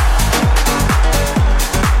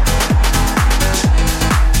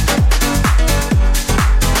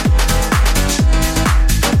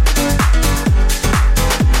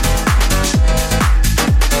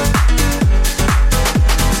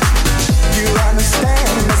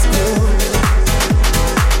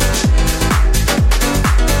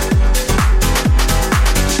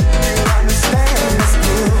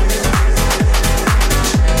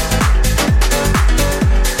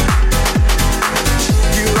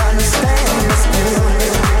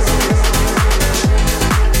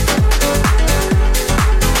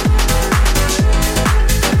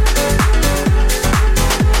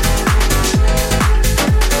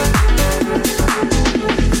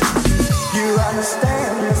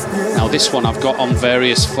 This one I've got on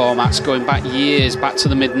various formats going back years, back to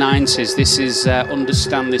the mid-90s. This is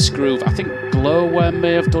Understand This Groove. I think Glowworm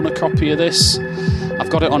may have done a copy of this. I've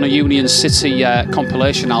got it on a Union City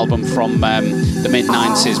compilation album from the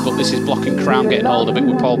mid-90s, but this is Block and Crown getting hold of it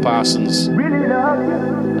with Paul Parsons.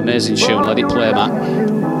 Amazing tune, let it play, Matt.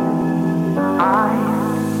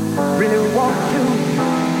 I really want you,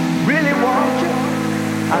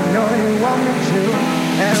 I know you want me to,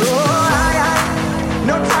 and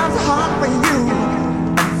no time's hard for you,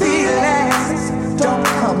 and feelings don't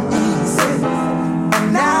come easy. And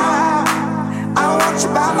now I want you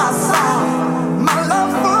by my side. My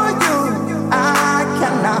love for you, I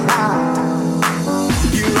cannot hide.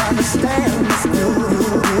 You understand this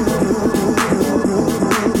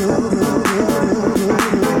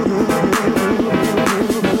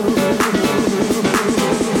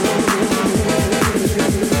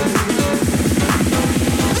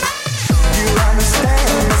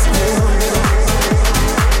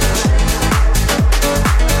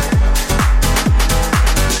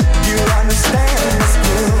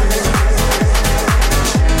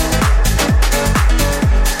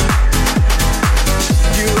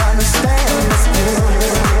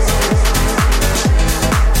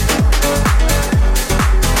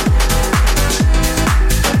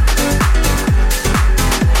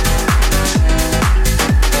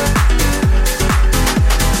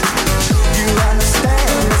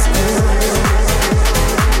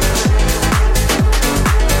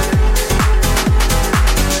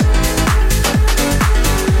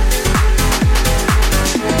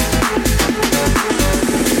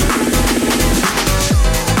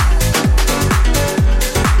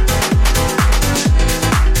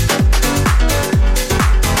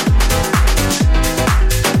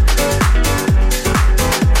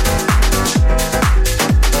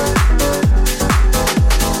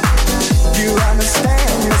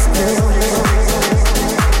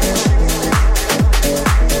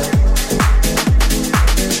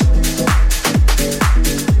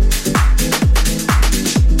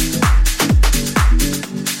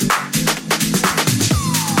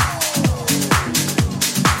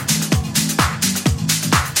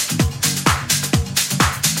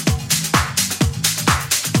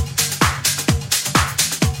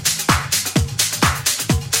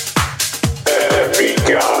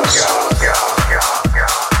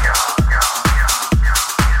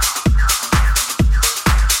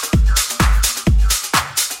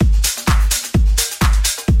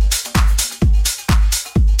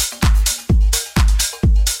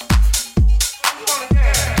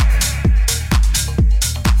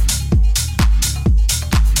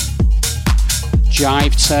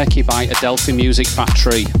Jive Turkey by Adelphi Music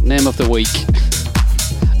Factory. Name of the week.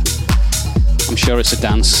 I'm sure it's a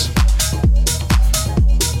dance.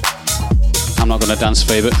 I'm not going to dance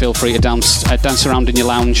for you, but feel free to dance around in your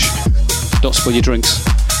lounge. Don't spill your drinks.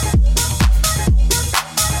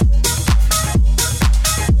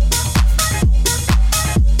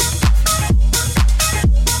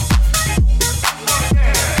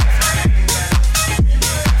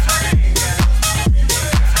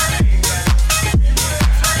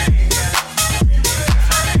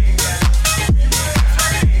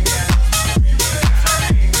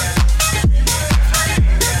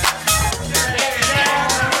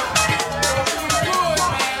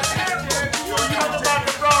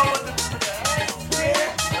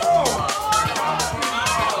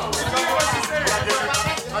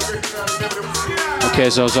 Okay,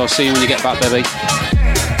 Zozo, see you when you get back, baby.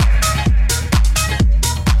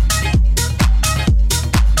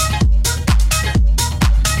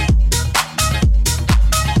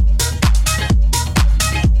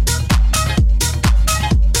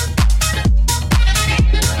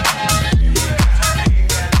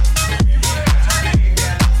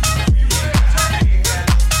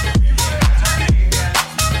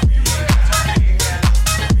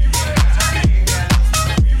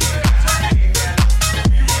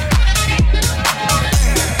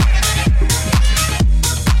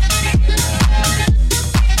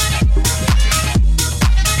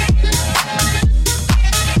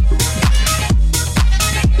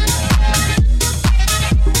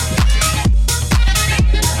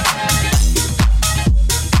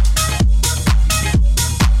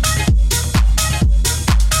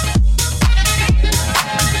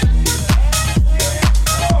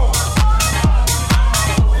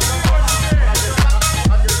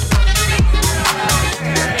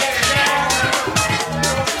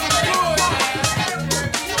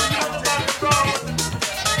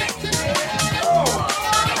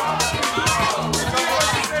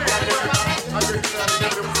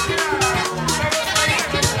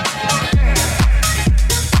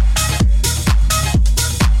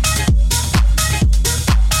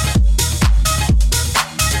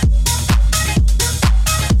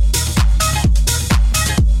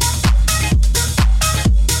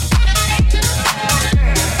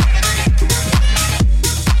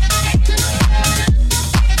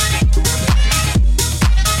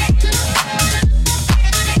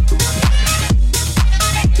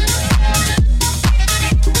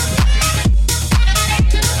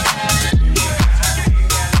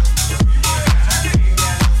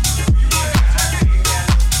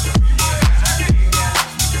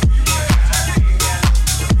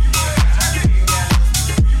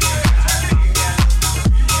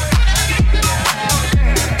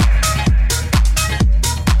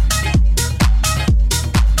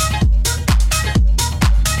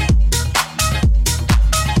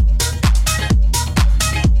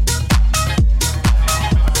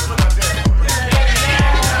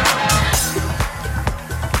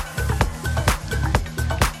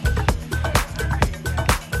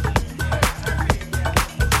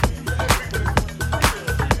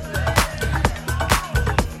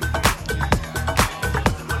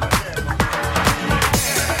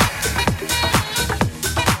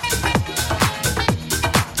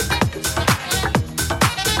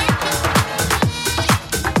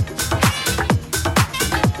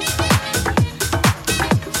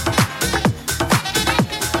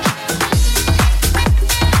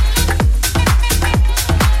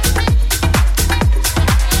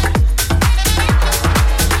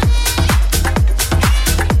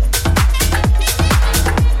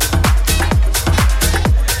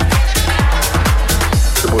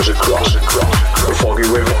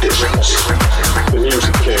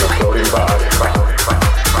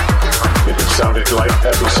 sounded like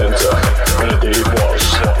Epicenter, and indeed it was.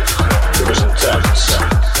 It was intense.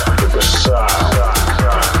 It was sound.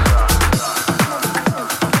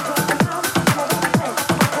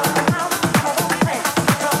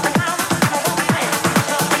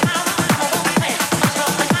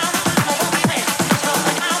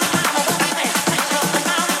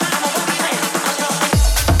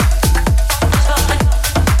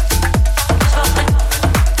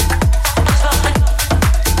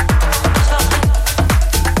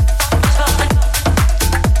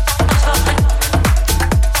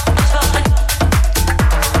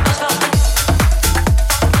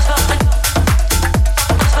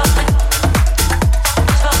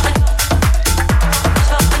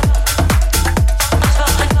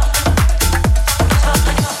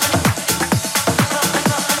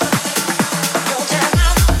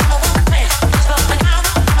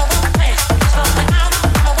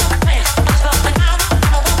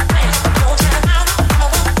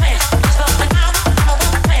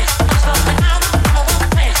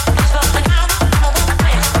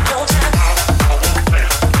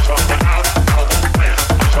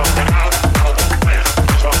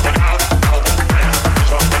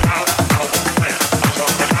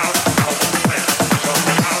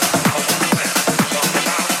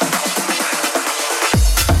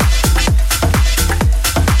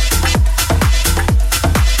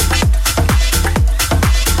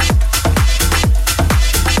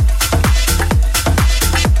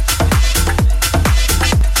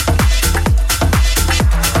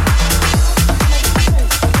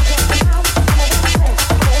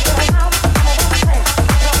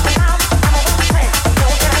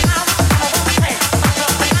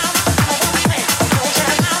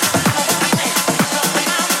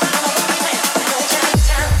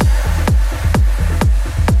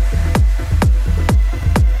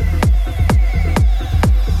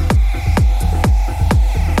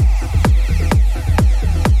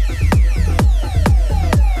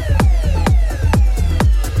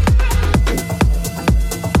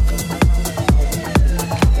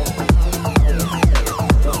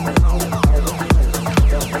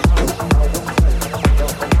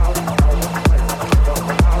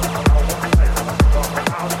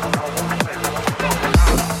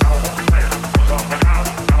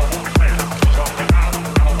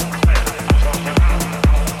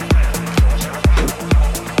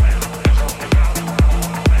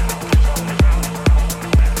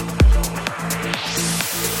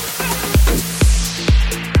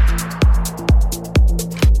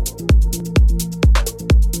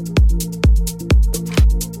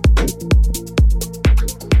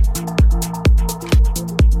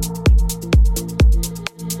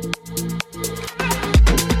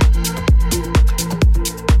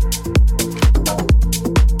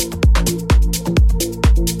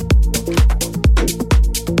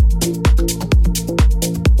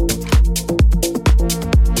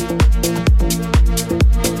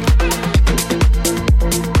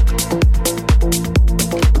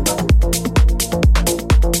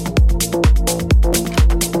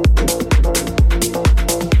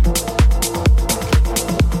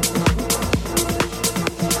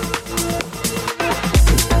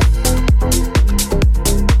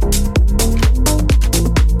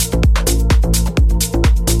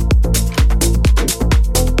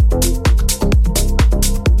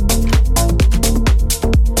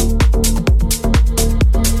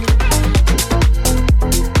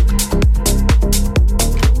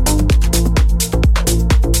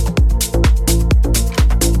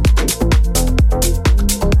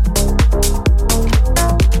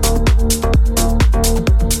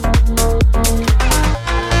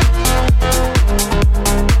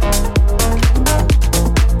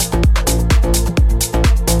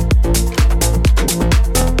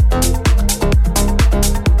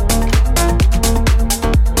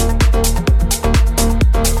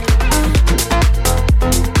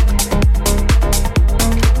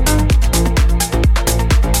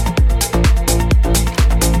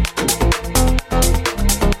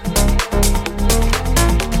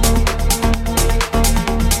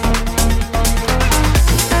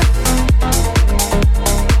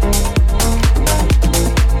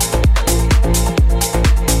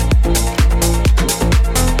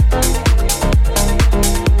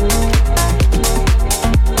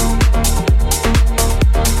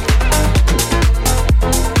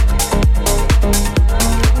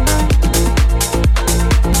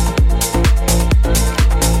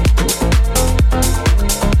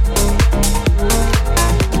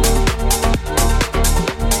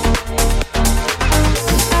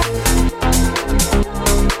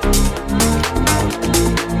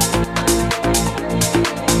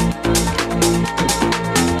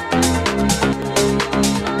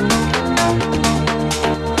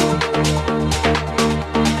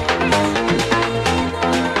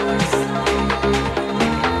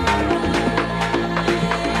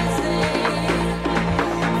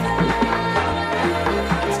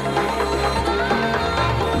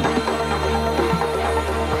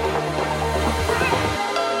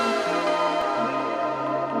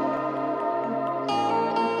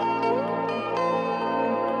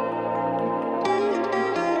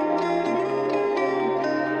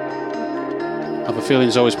 I have a feeling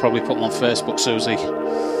Zoe's probably put them on Facebook, Susie.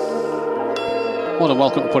 More than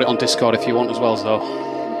welcome to put it on Discord if you want as well, though.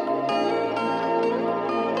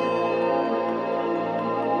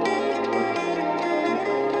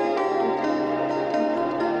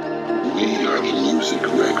 We are the music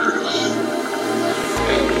makers,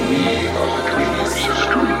 and we are the dreamers of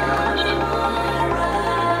dreams.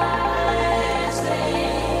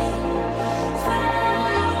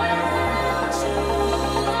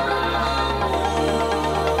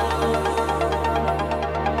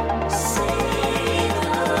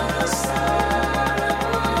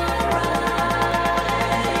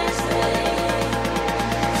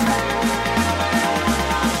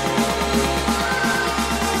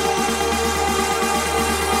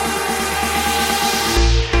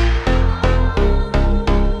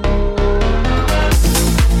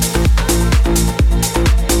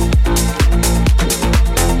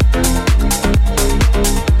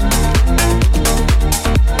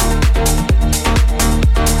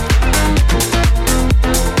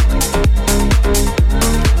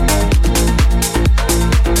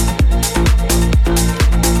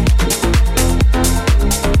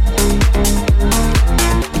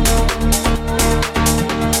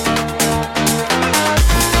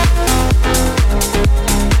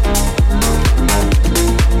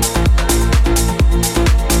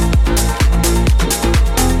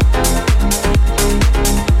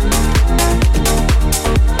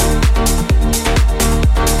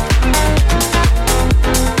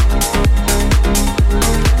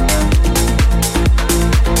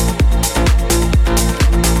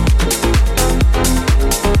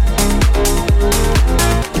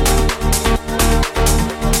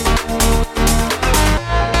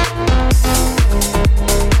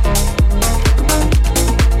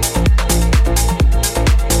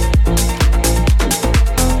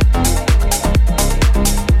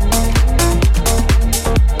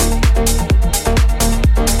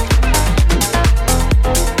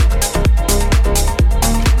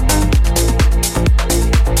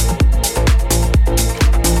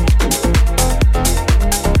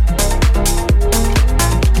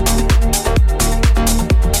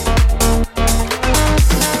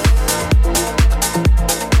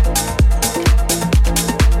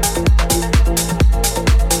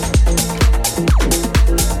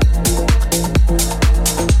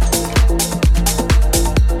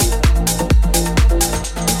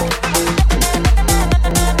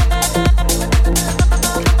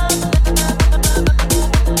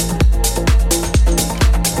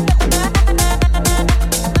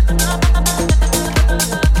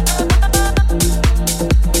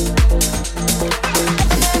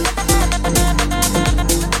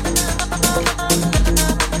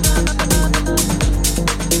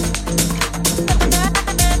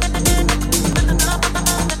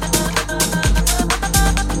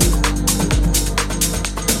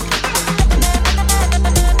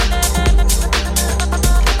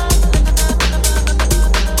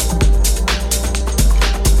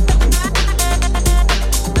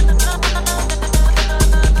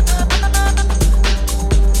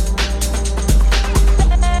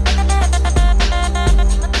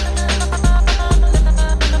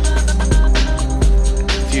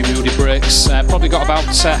 Probably got about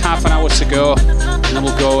half an hour to go, and then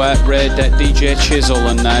we'll go raid DJ Chisel,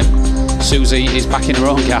 and Susie is back in her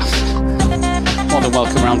own gaff. More than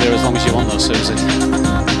welcome around here as long as you want though, Susie.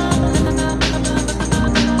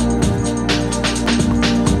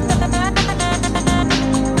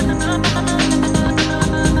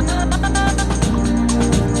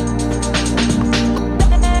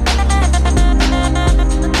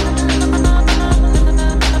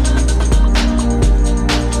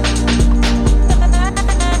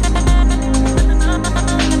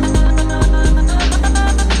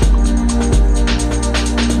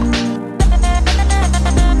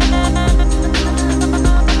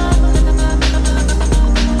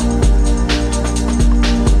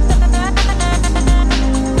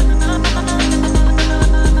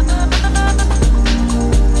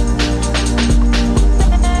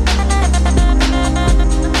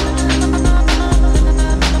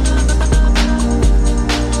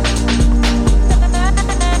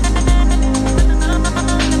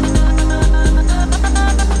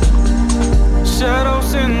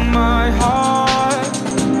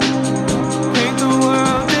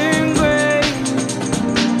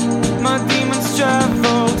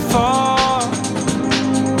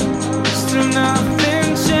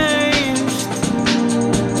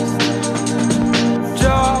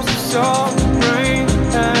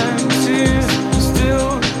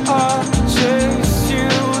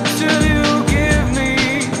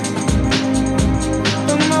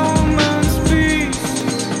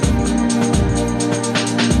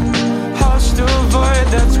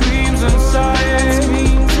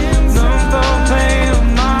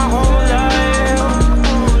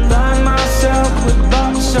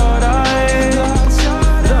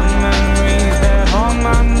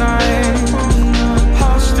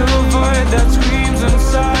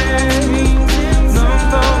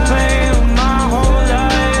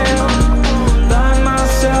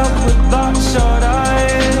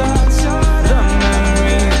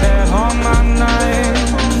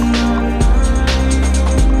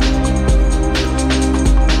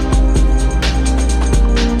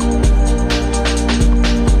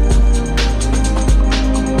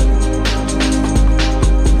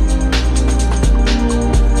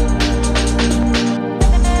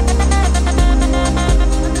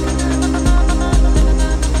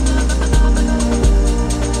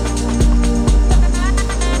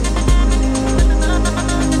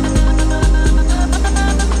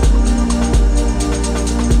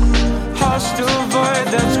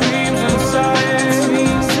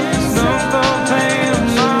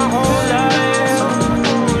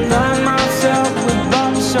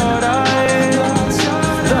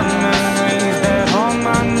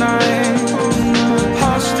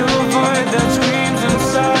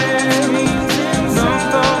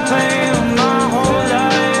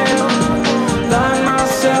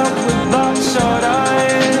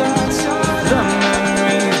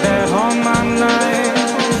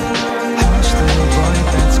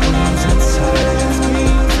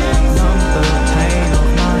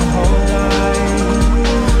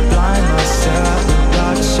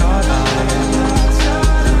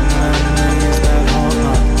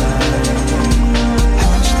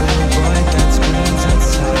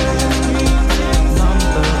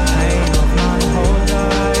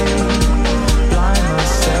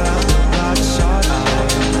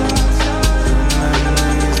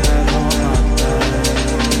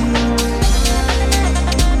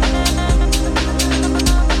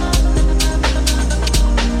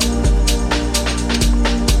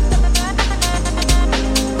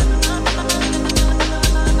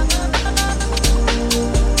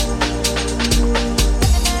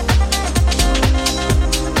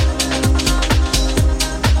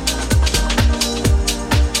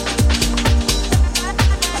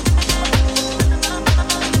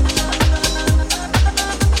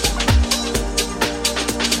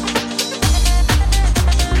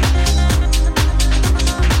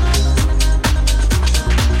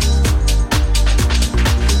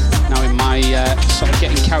 sort of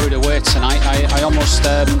getting carried away tonight. I almost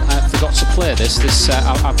forgot to play this.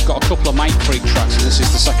 I've got a couple of Mic Freak tracks, and this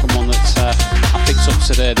is the second one that I picked up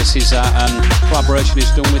today. This is collaboration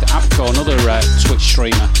is done with Abco, another Twitch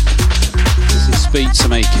streamer. This is Speed to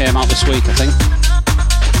Me. Came out this week, I think.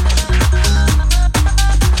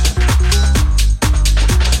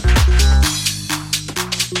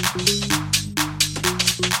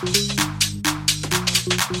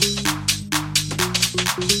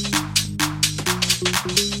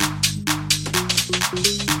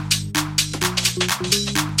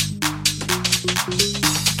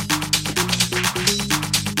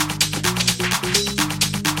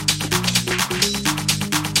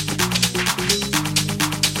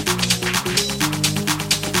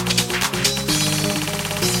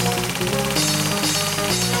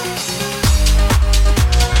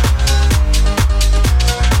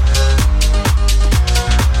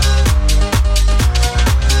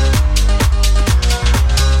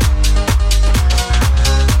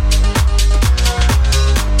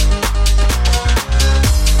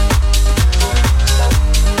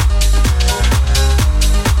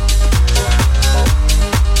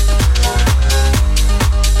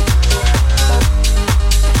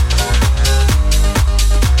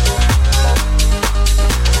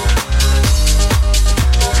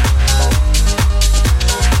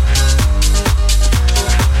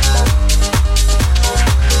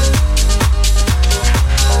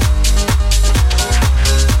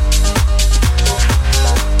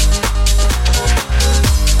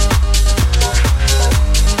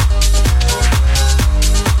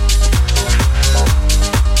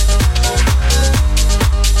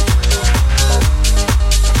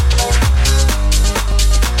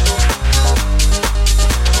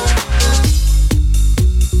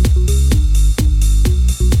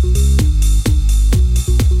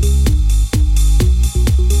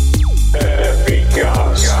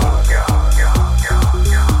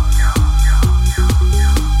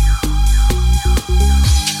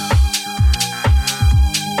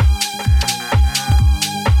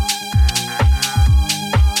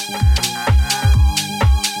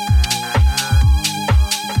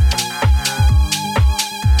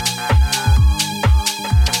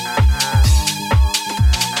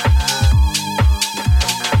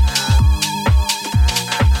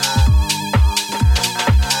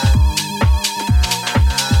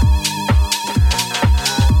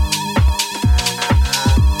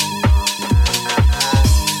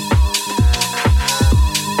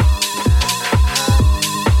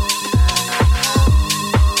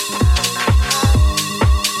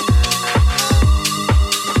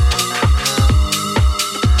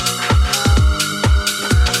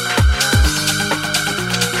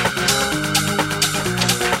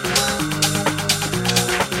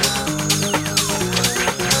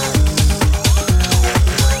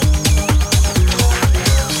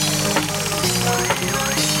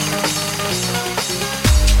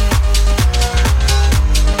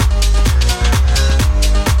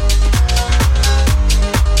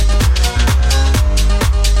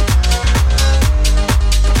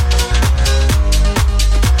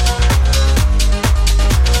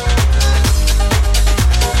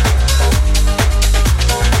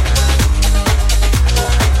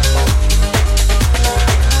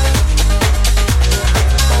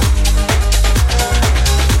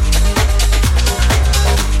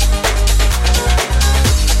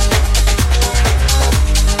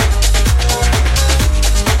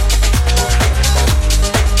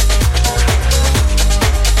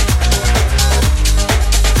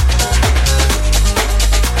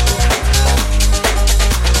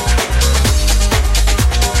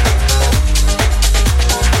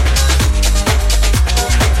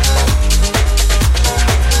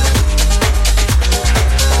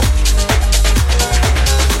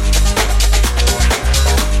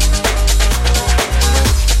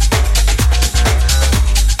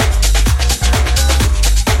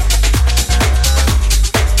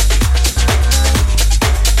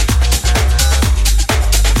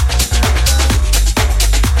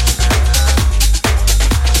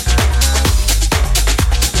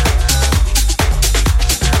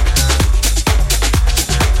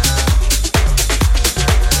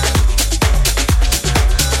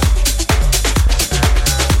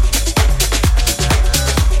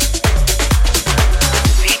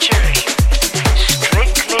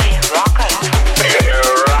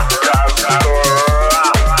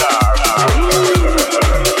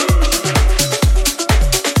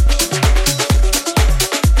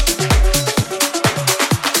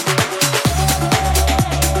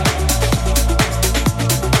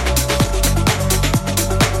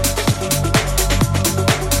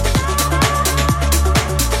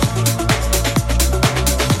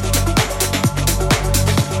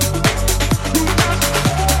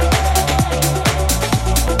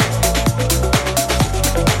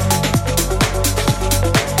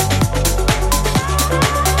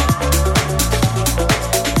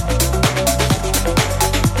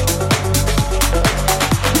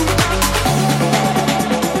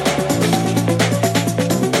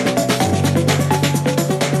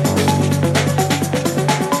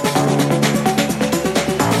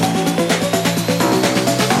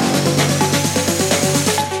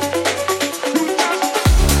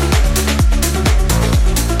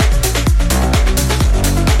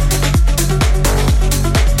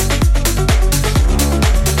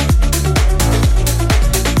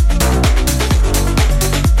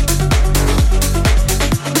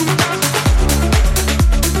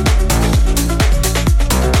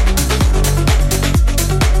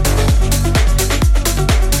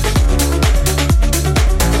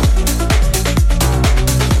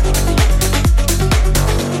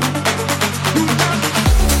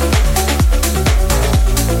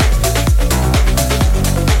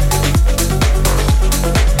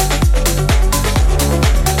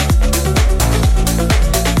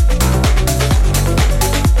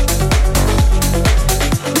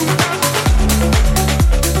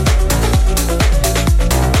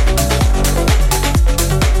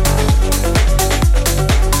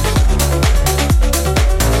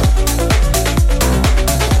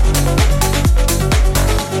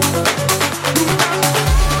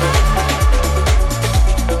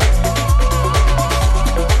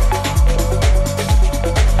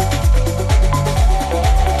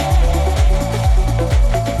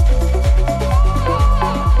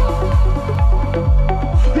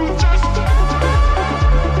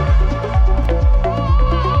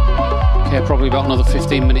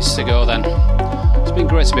 15 minutes to go then. It's been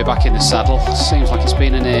great to be back in the saddle. Seems like it's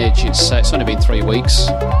been an age. It's only been 3 weeks,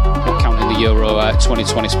 counting the Euro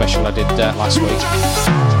 2020 special I did last week.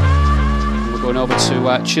 We're going over to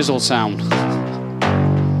Chiseltown.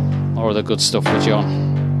 More of the good stuff with John.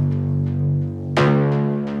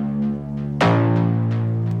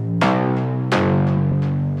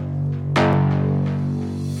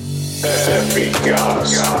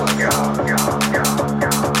 Epicast.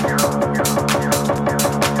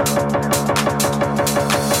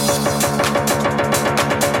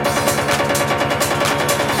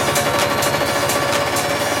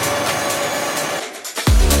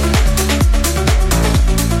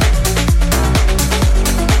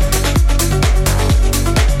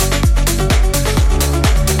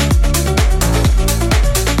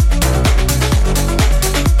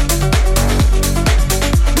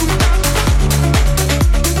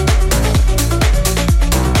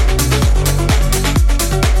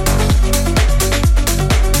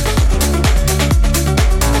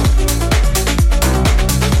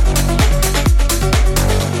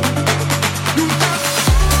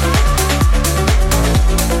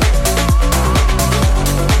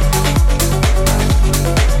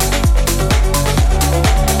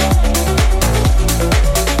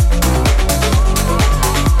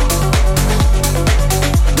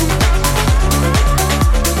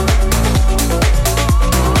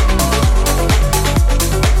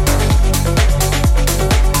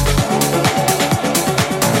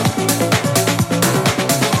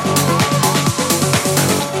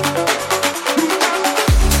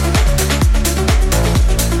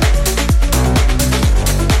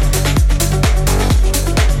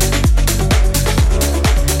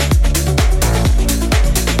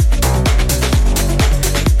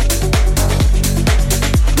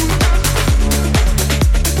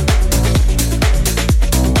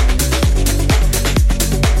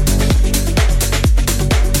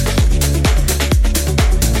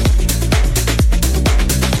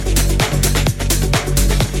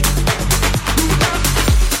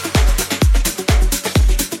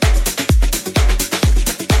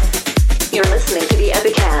 You're listening to the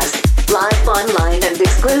Epicast, live online and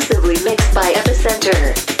exclusively mixed by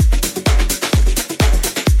Epicenter.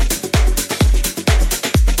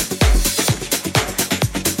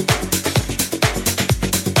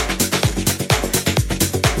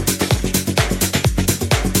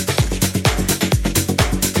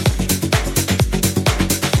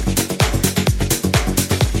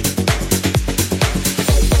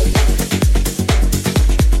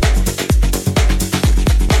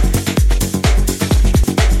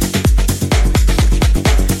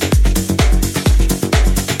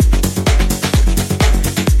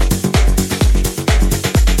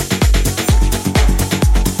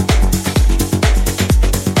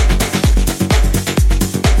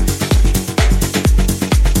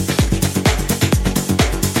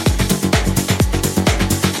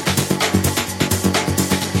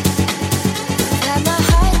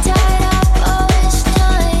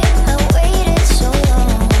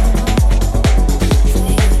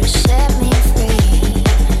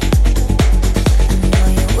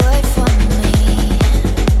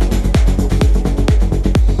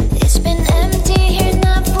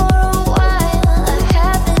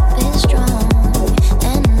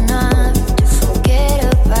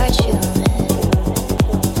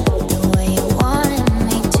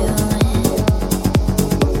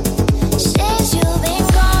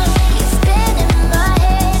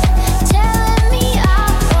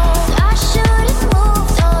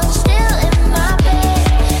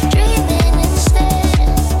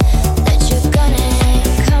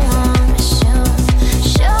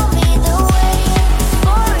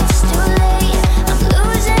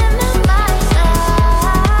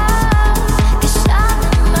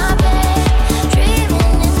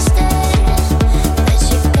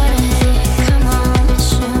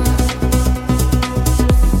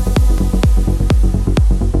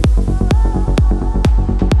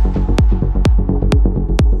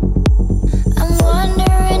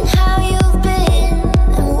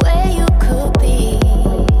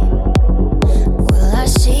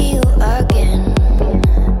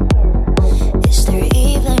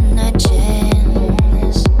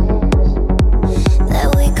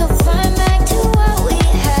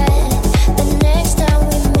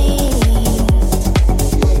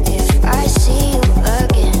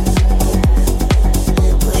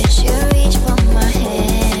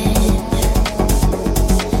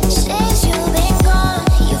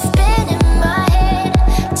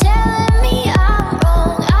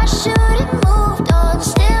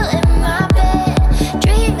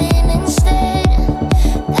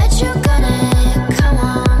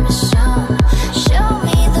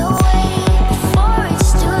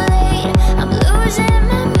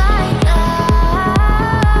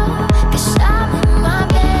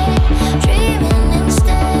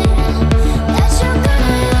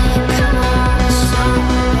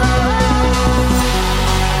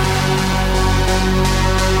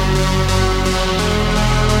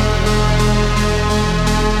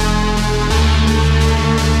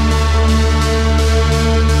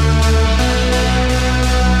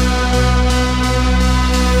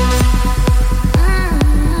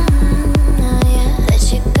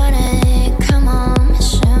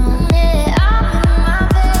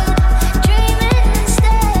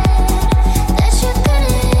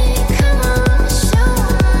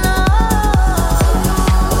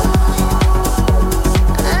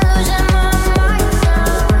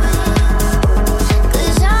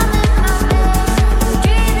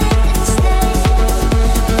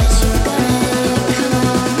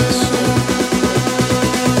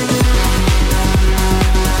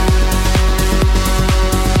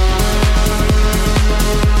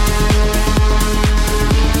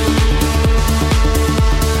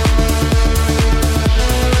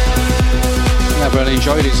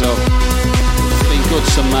 enjoyed it, so it's been good.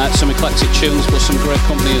 Some eclectic tunes, but some great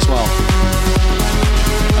company as well.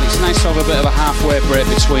 And it's nice to have a bit of a halfway break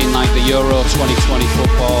between like the Euro 2020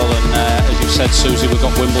 football and, as you said, Susie, we've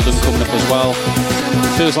got Wimbledon coming up as well.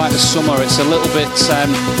 It feels like the summer. It's a little bit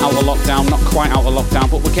out of lockdown, not quite out of lockdown,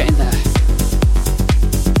 but we're getting there.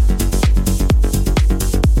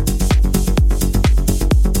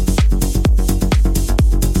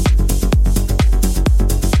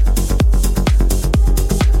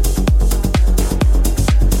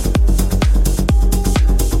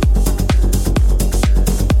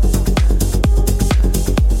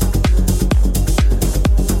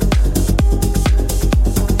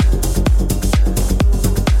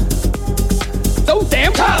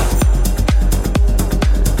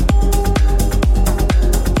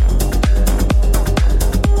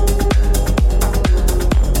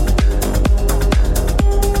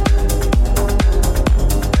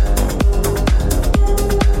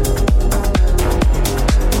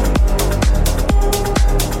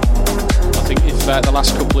 The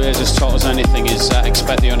last couple of years has taught us anything is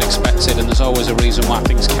expect the unexpected, and there's always a reason why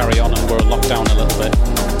things carry on and we're locked down a little bit.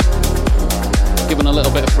 Given a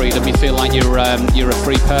little bit of freedom, you feel like you're a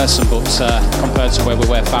free person, but compared to where we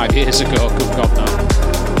were 5 years ago, good God, no.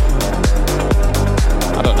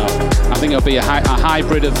 I don't know. I think it'll be a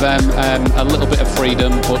hybrid of a little bit of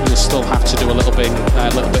freedom, but you'll still have to do a little bit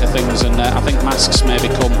of things, and I think masks may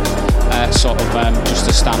become sort of just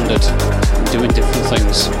a standard, doing different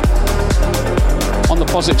things. On the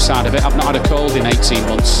positive side of it, I've not had a cold in 18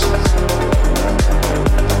 months.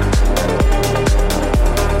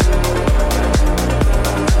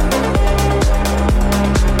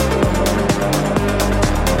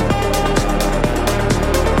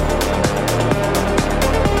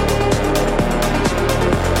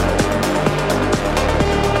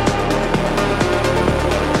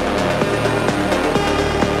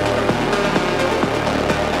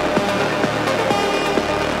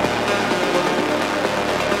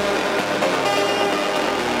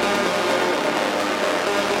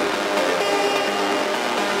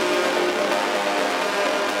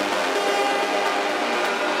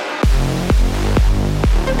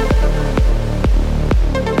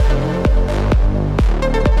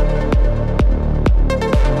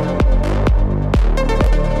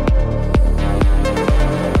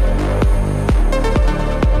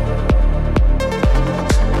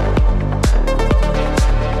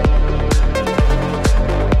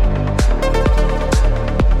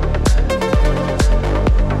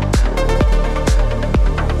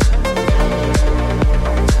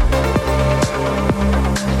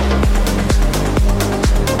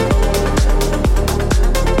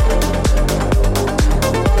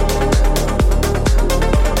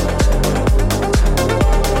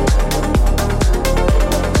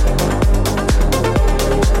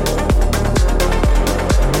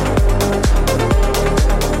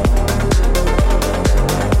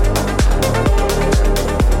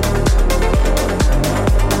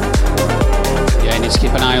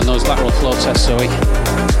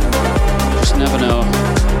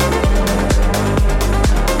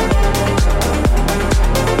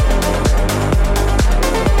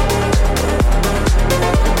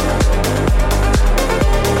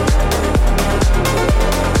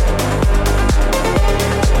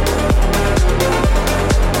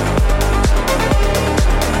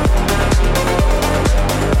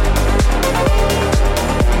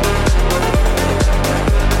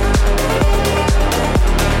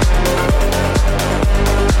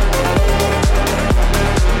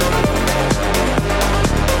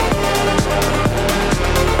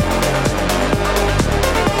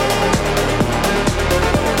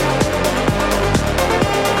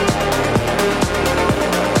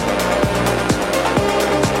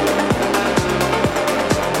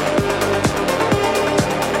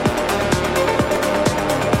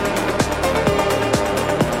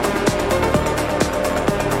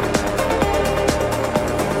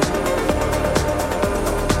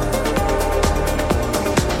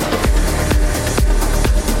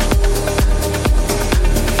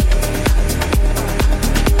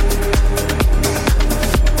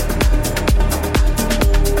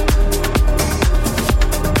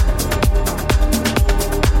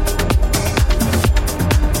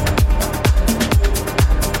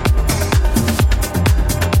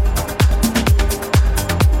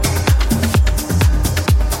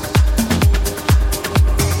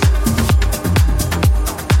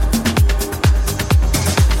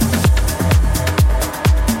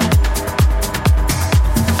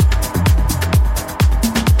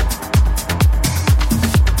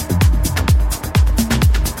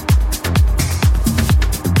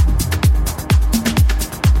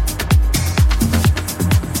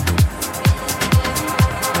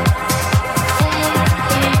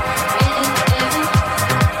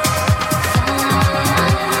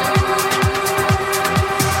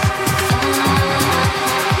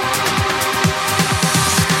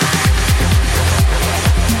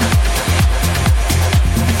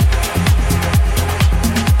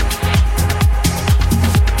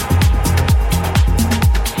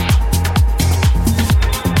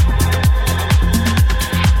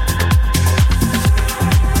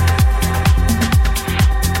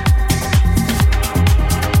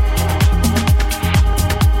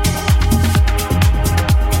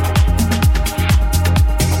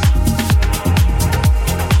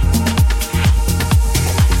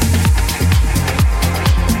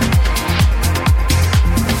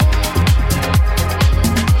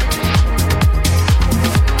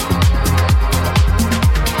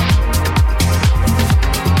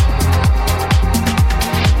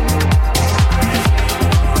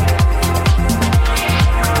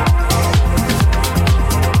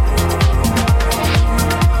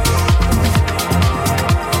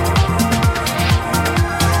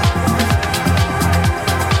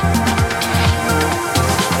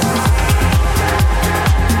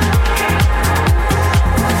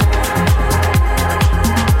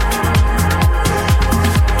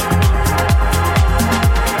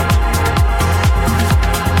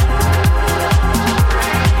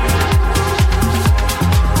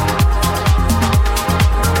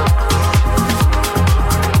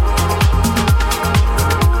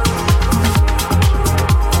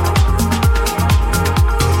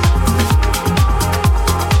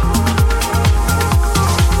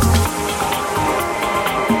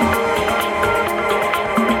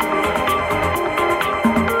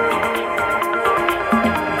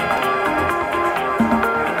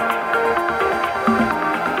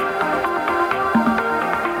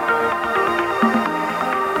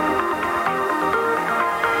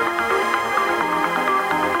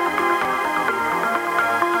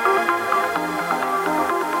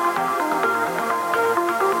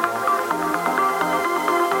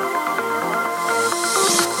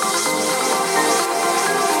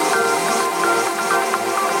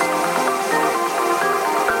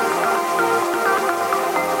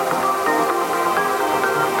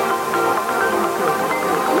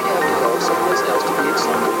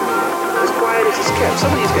 is kept.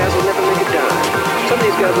 Some of these guys will never make a dime. Some of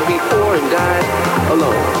these guys will be poor and die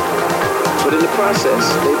alone. But in the process,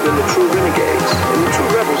 they've been the true renegades. And the true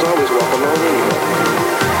rebels always walk alone anyway.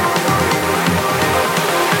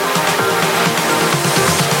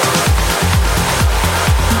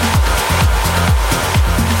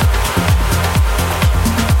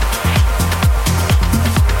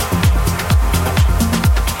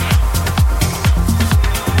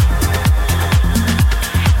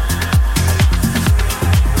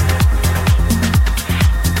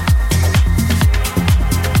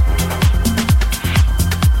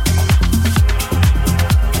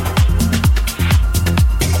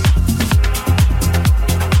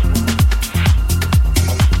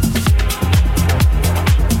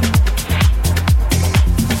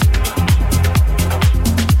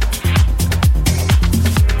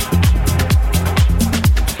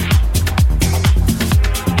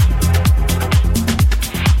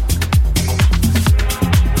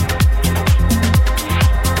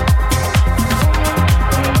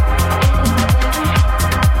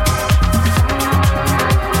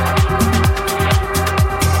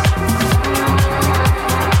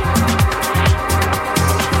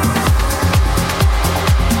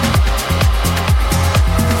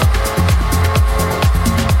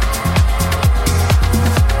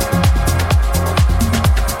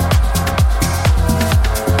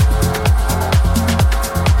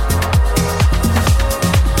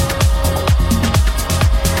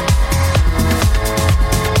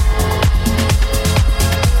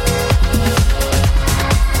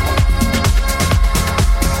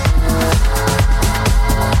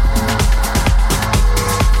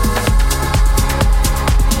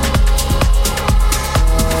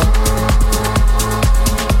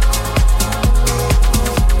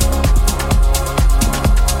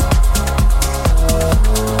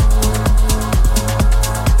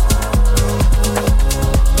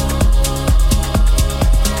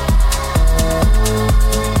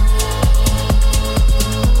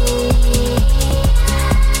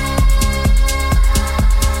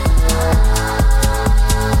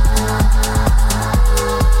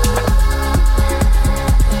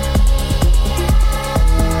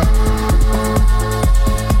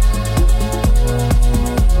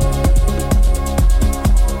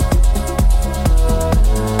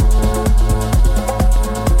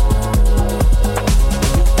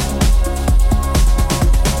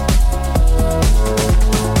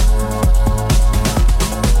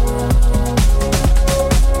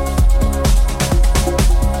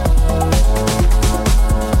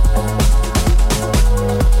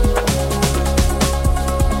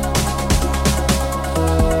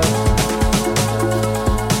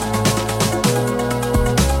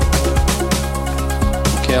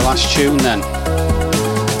 Last tune then.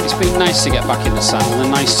 It's been nice to get back in the saddle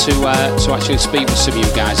and nice to actually speak with some of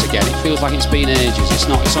you guys again. It feels like it's been ages. It's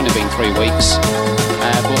only been 3 weeks,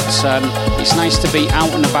 but it's nice to be out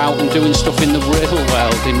and about and doing stuff in the real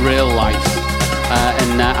world, in real life,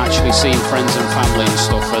 and actually seeing friends and family and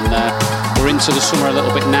stuff. And we're into the summer a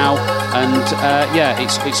little bit now, and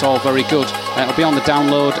it's all very good. It'll be on the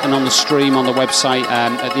download and on the stream on the website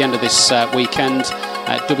at the end of this weekend.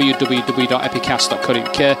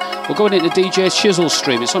 www.epicast.co.uk. We're going into DJ Chisel's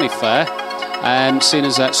stream. It's only fair, seeing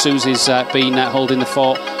as Susie's been holding the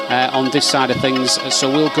fort on this side of things. So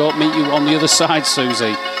we'll go meet you on the other side,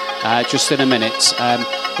 Susie, just in a minute.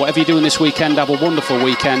 Whatever you're doing this weekend, have a wonderful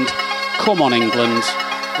weekend. Come on, England.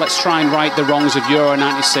 Let's try and right the wrongs of Euro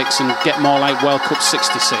 96 and get more like World Cup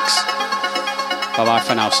 66. Bye-bye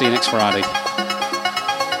for now. See you next Friday.